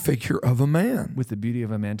into the figure of a man. With the beauty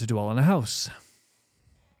of a man to dwell in a house.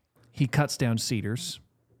 He cuts down cedars,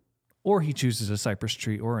 or he chooses a cypress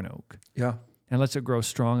tree or an oak, Yeah. and lets it grow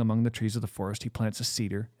strong among the trees of the forest. He plants a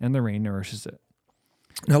cedar, and the rain nourishes it.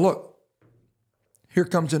 Now look, here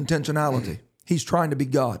comes intentionality. He's trying to be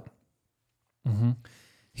God.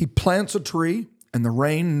 He plants a tree, and the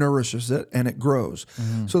rain nourishes it, and it grows.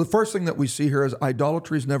 So the first thing that we see here is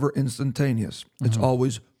idolatry is never instantaneous. It's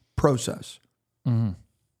always process.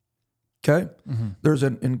 Okay? There's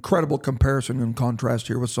an incredible comparison and contrast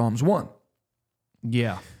here with Psalms 1.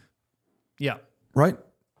 Yeah. Yeah. Right?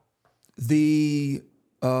 The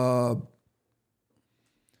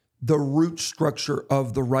the root structure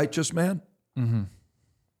of the righteous man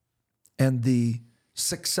and the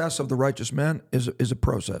success of the righteous man is a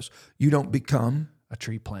process. You don't become a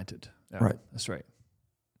tree planted. Yeah, right. That's right.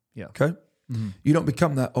 Yeah. Okay. You don't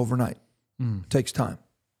become that overnight. It takes time.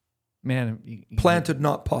 Man, planted,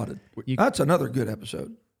 not potted. That's another good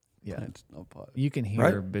episode. Yeah. Planted, not potted. You can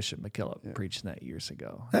hear Bishop McKillop preaching that years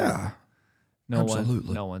ago. Yeah.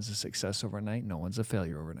 Absolutely. No one's a success overnight. No one's a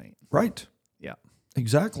failure overnight. Right. Yeah.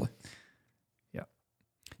 Exactly. Yeah.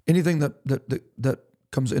 Anything that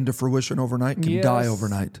comes into fruition overnight can die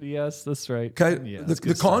overnight. Yes, that's right. Okay. Yeah,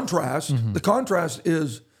 the contrast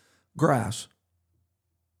is grass.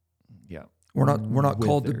 Yeah. We're not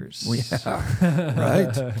called to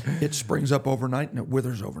right. It springs up overnight and it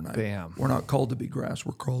withers overnight. Bam. We're not called to be grass.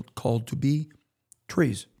 We're called to be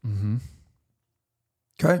trees.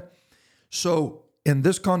 Okay. So in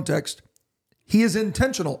this context, he is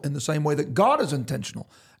intentional in the same way that God is intentional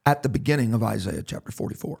at the beginning of Isaiah chapter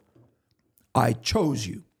 44. I chose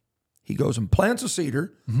you. He goes and plants a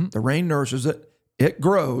cedar. The rain nourishes it. It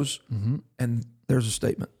grows. And there's a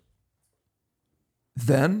statement.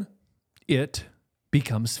 Then it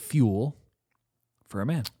becomes fuel for a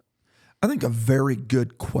man. I think a very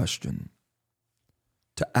good question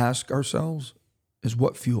to ask ourselves is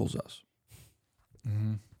what fuels us?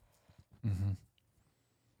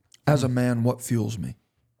 As a man, what fuels me?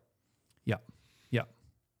 Yeah. Yeah.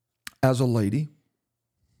 As a lady,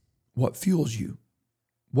 what fuels you?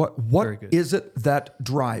 What is it that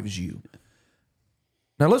drives you?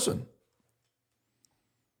 Now listen,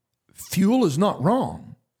 fuel is not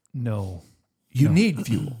wrong. No. You need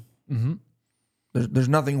fuel. There's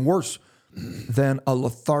nothing worse than a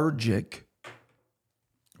lethargic,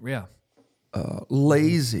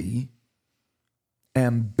 lazy,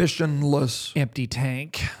 ambitionless, empty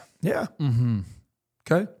tank. Yeah.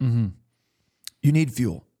 Okay. You need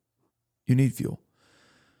fuel. You need fuel.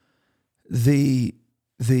 The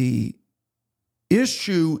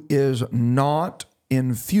issue is not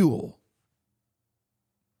in fuel.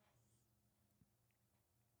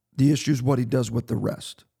 The issue is what he does with the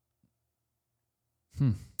rest.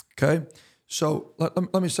 Okay? So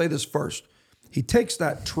let me say this first. He takes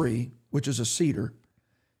that tree, which is a cedar,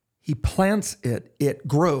 he plants it, it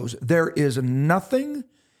grows. There is nothing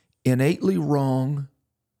innately wrong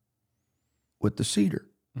with the cedar.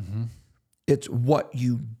 It's what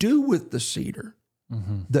you do with the cedar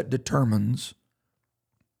that determines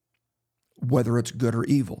whether it's good or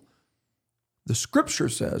evil. The scripture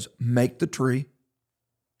says, make the tree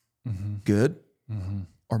good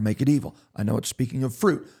or make it evil. I know it's speaking of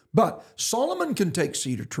fruit, but Solomon can take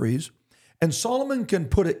cedar trees and Solomon can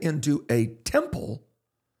put it into a temple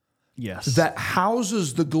that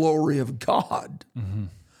houses the glory of God.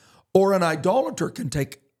 Or an idolater can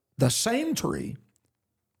take the same tree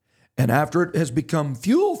and after it has become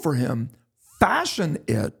fuel for him, fashion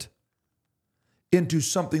it into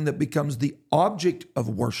something that becomes the object of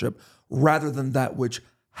worship rather than that which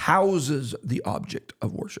houses the object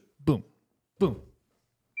of worship. Boom. Boom.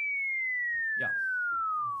 Yeah.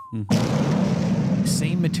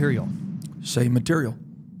 Same material. Same material.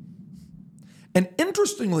 And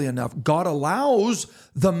interestingly enough, God allows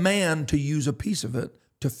the man to use a piece of it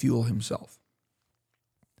to fuel himself.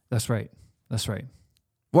 That's right. That's right.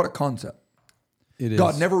 What a concept. It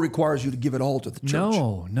God is. never requires you to give it all to the church.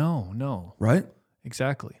 No. Right?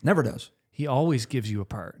 Exactly. Never does. He always gives you a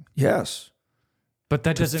part. Yes. But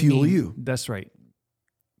that doesn't fuel mean you. That's right.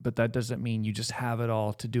 But that doesn't mean you just have it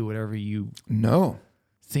all to do whatever you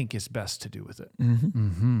think is best to do with it.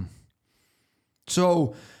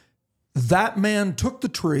 So that man took the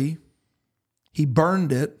tree, he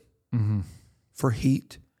burned it for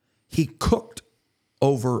heat, he cooked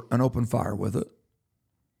over an open fire with it.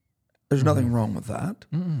 There's nothing wrong with that.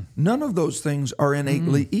 None of those things are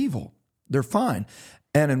innately evil. They're fine.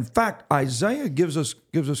 And in fact, Isaiah gives us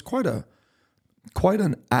quite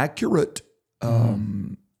an accurate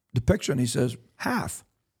depiction. He says half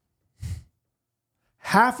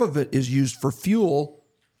of it is used for fuel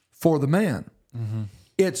for the man.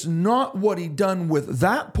 It's not what he done with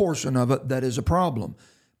that portion of it that is a problem.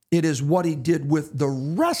 It is what he did with the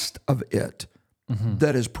rest of it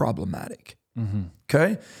that is problematic.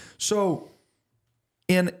 Okay? So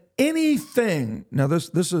in anything, now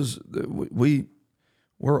this is we're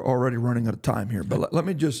already running out of time here, but let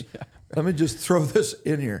me just throw this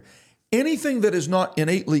in here. Anything that is not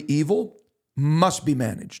innately evil must be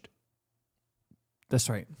managed. That's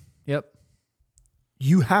right. Yep.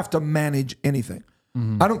 You have to manage anything.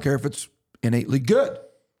 I don't care if it's innately good.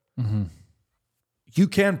 You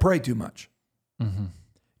can pray too much.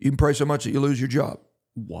 You can pray so much that you lose your job.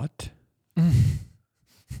 What?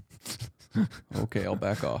 Okay, I'll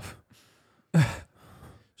back off.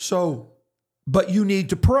 So, but you need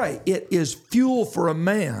to pray. It is fuel for a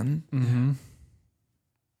man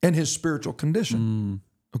and his spiritual condition.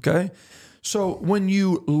 Okay? So when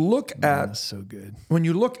you look at That's so good. when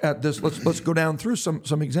you look at this, let's go down through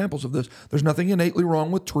some examples of this. There's nothing innately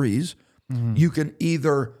wrong with trees. You can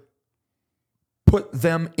either put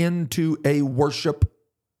them into a worship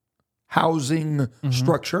housing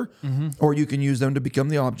structure, or you can use them to become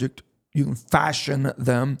the object. You can fashion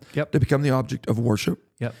them Yep. to become the object of worship.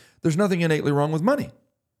 Yep. There's nothing innately wrong with money.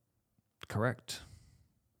 Correct.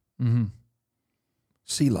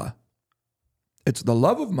 Selah. It's the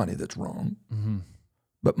love of money that's wrong.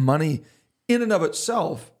 But money in and of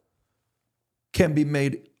itself can be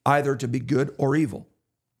made either to be good or evil.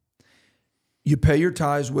 You pay your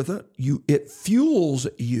tithes with it. It fuels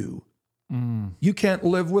you. You can't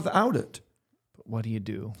live without it. But what do you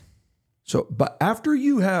do? So, but after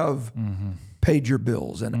you have paid your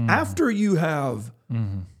bills and after you have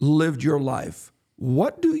lived your life,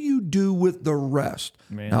 what do you do with the rest?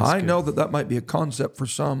 Man, now, that's I good. know that might be a concept for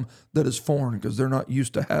some that is foreign because they're not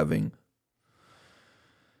used to having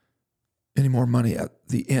any more money at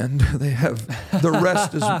the end. They have the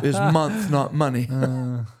rest is month, not money.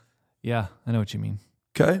 Yeah, I know what you mean.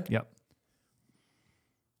 Okay? Yep.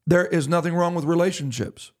 There is nothing wrong with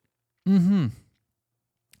relationships.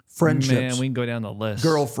 Friendships, Man, we can go down the list.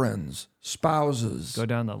 girlfriends, spouses, Go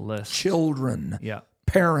down the list. children, Yeah.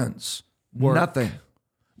 parents, Work. nothing.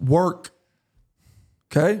 Work.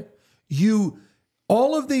 Okay?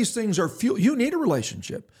 All of these things are fuel. You need a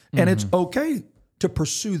relationship, and it's okay to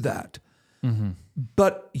pursue that.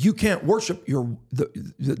 But you can't worship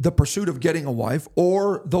the pursuit of getting a wife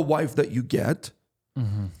or the wife that you get.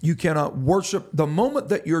 You cannot worship the moment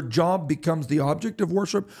that your job becomes the object of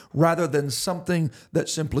worship rather than something that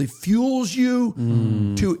simply fuels you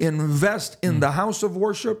to invest in the house of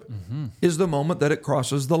worship is the moment that it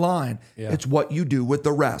crosses the line. Yeah. It's what you do with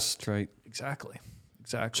the rest. That's right. Exactly.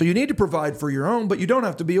 Exactly. So you need to provide for your own, but you don't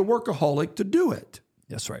have to be a workaholic to do it.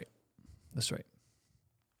 That's right. That's right.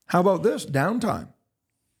 How about this? Downtime,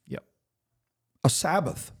 Yep. a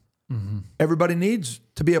Sabbath. Everybody needs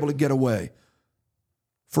to be able to get away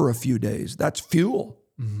for a few days. That's fuel.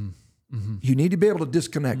 You need to be able to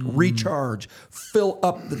disconnect, recharge, fill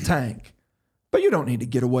up the tank. But you don't need to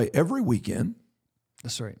get away every weekend.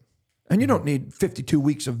 That's right. And you don't need 52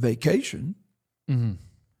 weeks of vacation.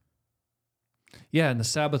 Yeah, and the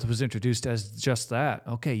Sabbath was introduced as just that.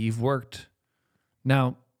 Okay, you've worked.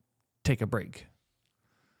 Now take a break.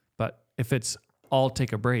 But if it's all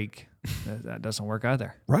take a break, that doesn't work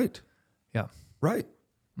either. Right. Yeah. Right.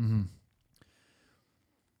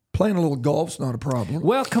 Playing a little golf's not a problem.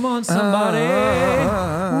 Well, come on, somebody.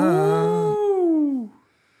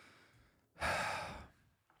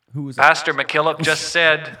 Who was Pastor McKillop just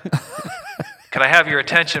said, "Can I have your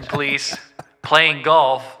attention, please? Playing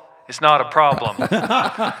golf is not a problem."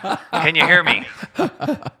 Can you hear me?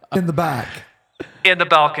 In the back. In the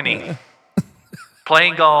balcony.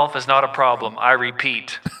 Playing golf is not a problem. I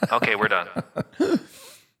repeat. Okay, we're done.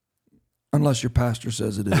 Unless your pastor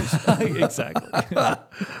says it is. Exactly.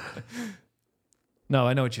 No,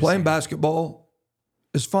 I know what you're Playing saying. basketball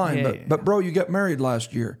is fine. Yeah, but, yeah, but, bro, you got married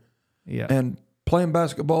last year. Yeah. And playing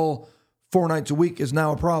basketball 4 nights a week is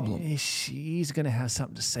now a problem. She's going to have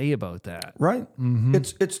something to say about that. Right?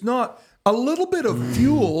 It's not, a little bit of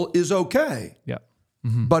fuel is okay. Yeah.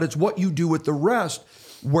 But it's what you do with the rest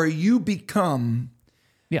where you become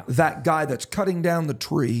Yeah. that guy that's cutting down the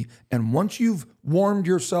tree. And once you've warmed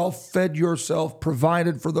yourself, fed yourself,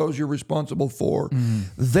 provided for those you're responsible for,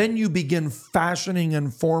 then you begin fashioning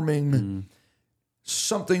and forming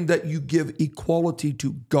something that you give equality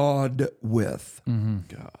to God with.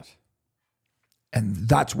 God? And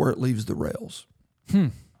that's where it leaves the rails.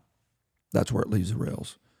 That's where it leaves the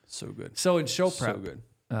rails. So good. So in show So prep, good.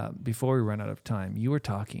 before we run out of time, you were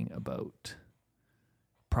talking about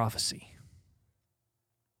prophecy,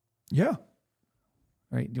 Yeah.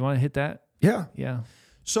 right? Do you want to hit that? Yeah. Yeah.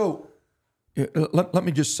 So let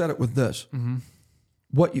me just set it with this.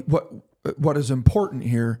 What is important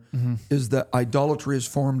here is that idolatry is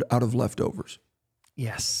formed out of leftovers.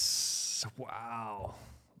 Yes. Wow.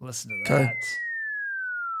 Listen to Okay. that.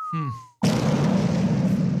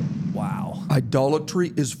 Wow.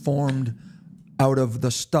 Idolatry is formed out of the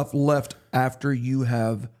stuff left after you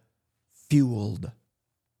have fueled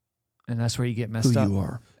And that's where you get who messed up. you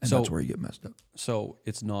are. And So- that's where you get messed up. So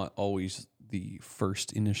it's not always the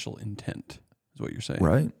first initial intent, is what you're saying.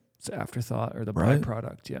 Right? It's the afterthought or the Right.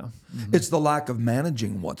 byproduct. Yeah. It's the lack of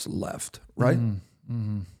managing what's left. Right?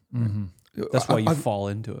 That's why you fall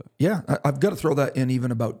into it. Yeah, I've got to throw that in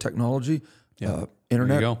even about technology,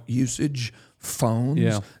 internet usage,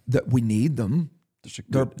 phones, that we need them.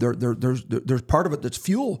 There's part of it that's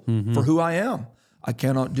fuel for who I am. I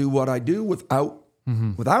cannot do what I do without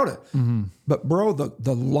it. But bro,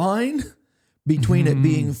 the line between it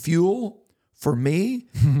being fuel for me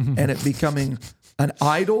and it becoming an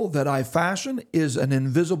idol that I fashion is an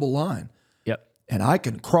invisible line. Yep. And I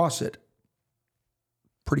can cross it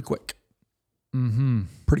pretty quick.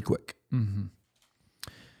 Pretty quick.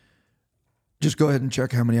 Just go ahead and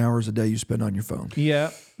check how many hours a day you spend on your phone.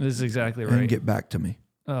 Yeah, this is exactly right. And get back to me.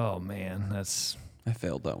 Oh man, I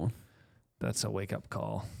failed that one. That's a wake up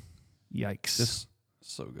call. Yikes. This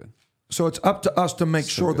so good. So it's up to us to make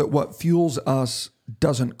sure that what fuels us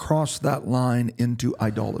doesn't cross that line into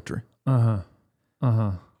idolatry. Or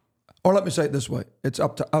let me say it this way. It's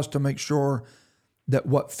up to us to make sure that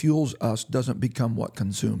what fuels us doesn't become what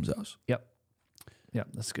consumes us. Yep. Yep,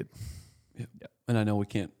 that's good. Yep. And I know we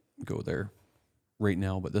can't go there right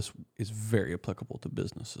now, but this is very applicable to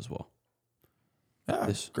business as well.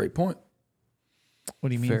 Yeah, great point. What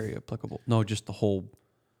do you mean? Very applicable. No, just the whole,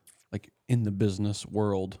 like in the business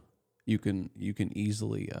world, you can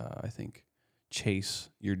easily, I think, chase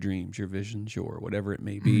your dreams, your visions, your whatever it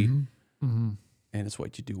may be, and it's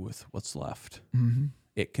what you do with what's left.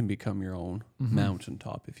 It can become your own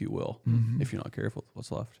mountaintop, if you will, if you're not careful with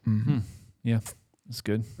what's left. Yeah, that's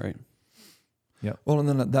good. Right. Yeah. Well, and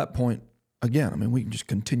then at that point, again, I mean, we can just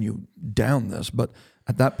continue down this, but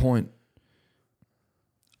at that point,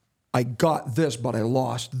 I got this, but I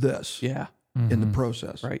lost this. Yeah. In the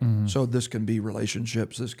process. Right. So this can be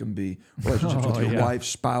relationships. This can be relationships with your wife,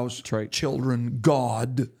 spouse, children,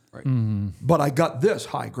 God. Right. But I got this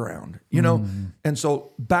high ground, you know? And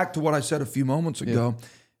so back to what I said a few moments ago,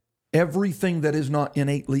 everything that is not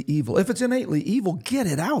innately evil, if it's innately evil, get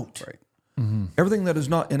it out. Right. Everything that is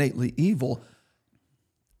not innately evil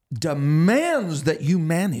demands that you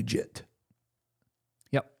manage it.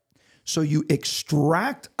 Yep. So you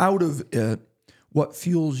extract out of it what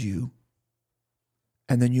fuels you,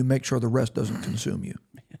 and then you make sure the rest doesn't consume you.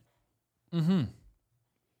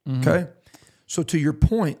 Okay? So to your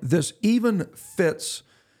point, this even fits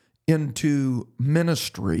into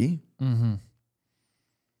ministry.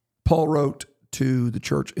 Paul wrote to the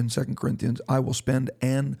church in 2 Corinthians, I will spend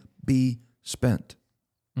and be spent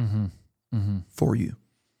for you.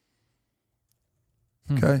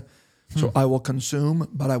 Okay? So I will consume,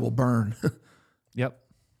 but I will burn Yep.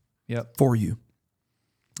 for you.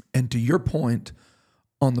 And to your point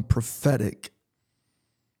on the prophetic,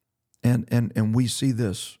 and we see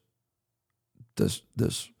this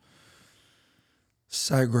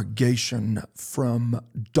segregation from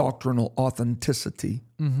doctrinal authenticity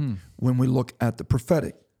when we look at the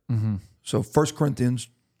prophetic. So 1 Corinthians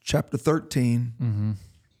chapter 13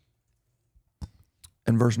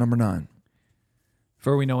 and verse number 9.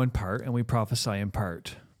 For we know in part and we prophesy in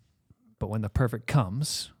part. But when the perfect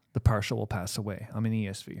comes, the partial will pass away. I'm in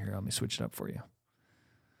ESV here. Let me switch it up for you.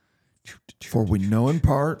 For we know in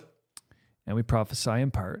part. And we prophesy in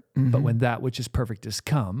part. But when that which is perfect is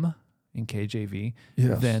come, in KJV,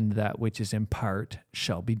 then that which is in part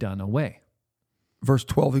shall be done away. Verse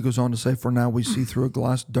 12, he goes on to say, for now we see through a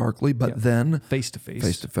glass darkly, but then face to face.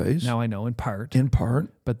 Face to face. Now I know in part. In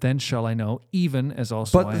part. But then shall I know, even as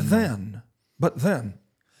also I am. But then,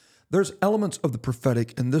 there's elements of the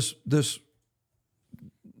prophetic, and this is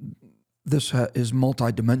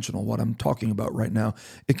multidimensional, what I'm talking about right now.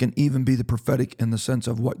 It can even be the prophetic in the sense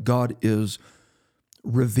of what God is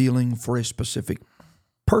revealing for a specific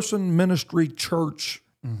person, ministry, church.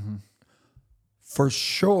 For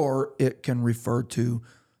sure, it can refer to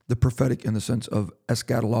the prophetic in the sense of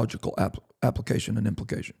eschatological application and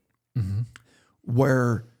implication,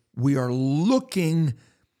 where we are looking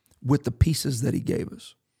with the pieces that he gave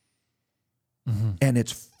us. And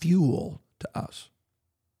it's fuel to us.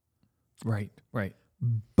 Right.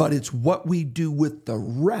 But it's what we do with the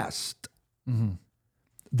rest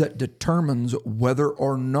that determines whether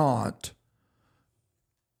or not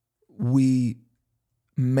we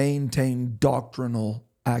maintain doctrinal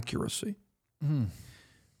accuracy.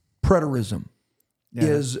 Preterism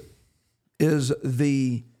is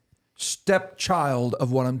the stepchild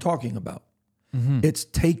of what I'm talking about. It's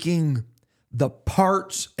taking the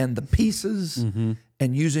parts and the pieces and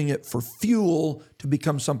using it for fuel to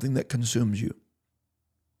become something that consumes you.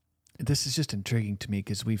 This is just intriguing to me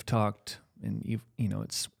because we've talked, and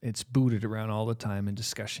it's booted around all the time in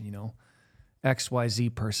discussion.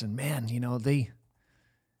 XYZ person, man,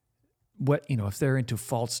 if they're into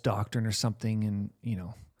false doctrine or something, and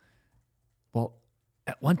well,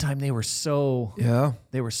 at one time they were so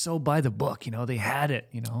by the book, they had it,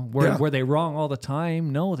 Were they wrong all the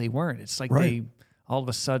time? No, they weren't. It's like they all of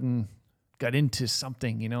a sudden got into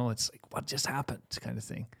something, it's like, what just happened kind of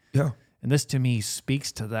thing. Yeah. And this to me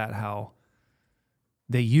speaks to that, how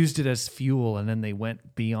they used it as fuel and then they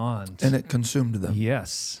went beyond. And it consumed them.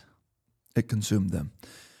 Yes. It consumed them.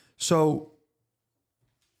 So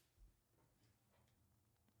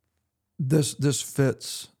this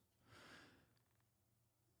fits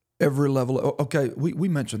every level. Okay, we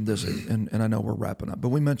mentioned this, and I know we're wrapping up, but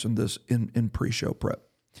we mentioned this in pre-show prep.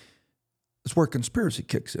 It's where conspiracy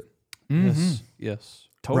kicks in. Mm-hmm. Yes.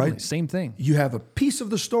 Totally. Right? Same thing. You have a piece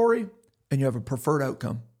of the story, and you have a preferred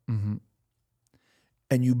outcome. Mm-hmm.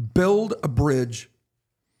 And you build a bridge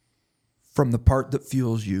from the part that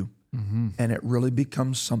fuels you, and it really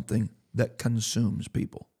becomes something that consumes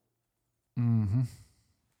people. Mm-hmm.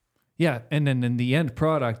 Yeah, and then in the end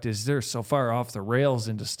product is they're so far off the rails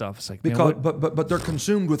into stuff. It's like, because but they're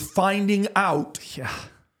consumed with finding out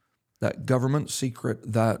that government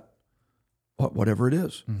secret, that whatever it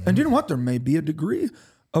is. Mm-hmm. And you know what? There may be a degree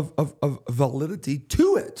of validity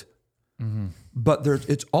to it. Mm-hmm. But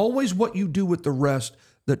it's always what you do with the rest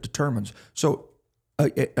that determines. So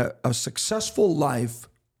a successful life,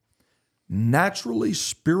 naturally,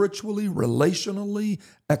 spiritually, relationally,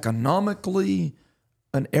 economically,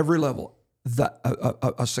 on every level,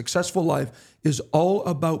 a successful life is all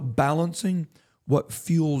about balancing what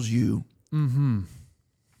fuels you and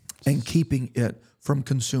keeping it from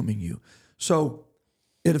consuming you. So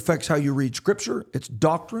it affects how you read Scripture. It's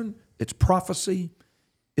doctrine. It's prophecy.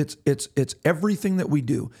 It's everything that we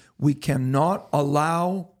do. We cannot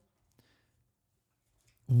allow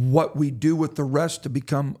what we do with the rest to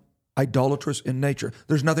become idolatrous in nature.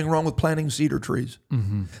 There's nothing wrong with planting cedar trees.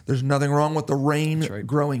 Mm-hmm. There's nothing wrong with the rain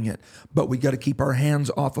growing it. But we got to keep our hands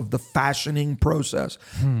off of the fashioning process.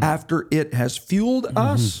 After it has fueled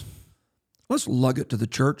us, let's lug it to the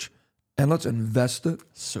church and let's invest it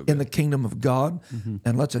in the kingdom of God.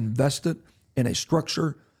 And let's invest it in a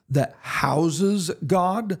structure that houses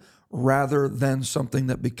God rather than something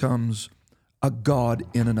that becomes a God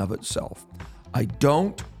in and of itself. I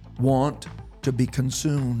don't want to be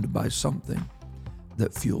consumed by something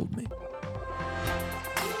that fueled me.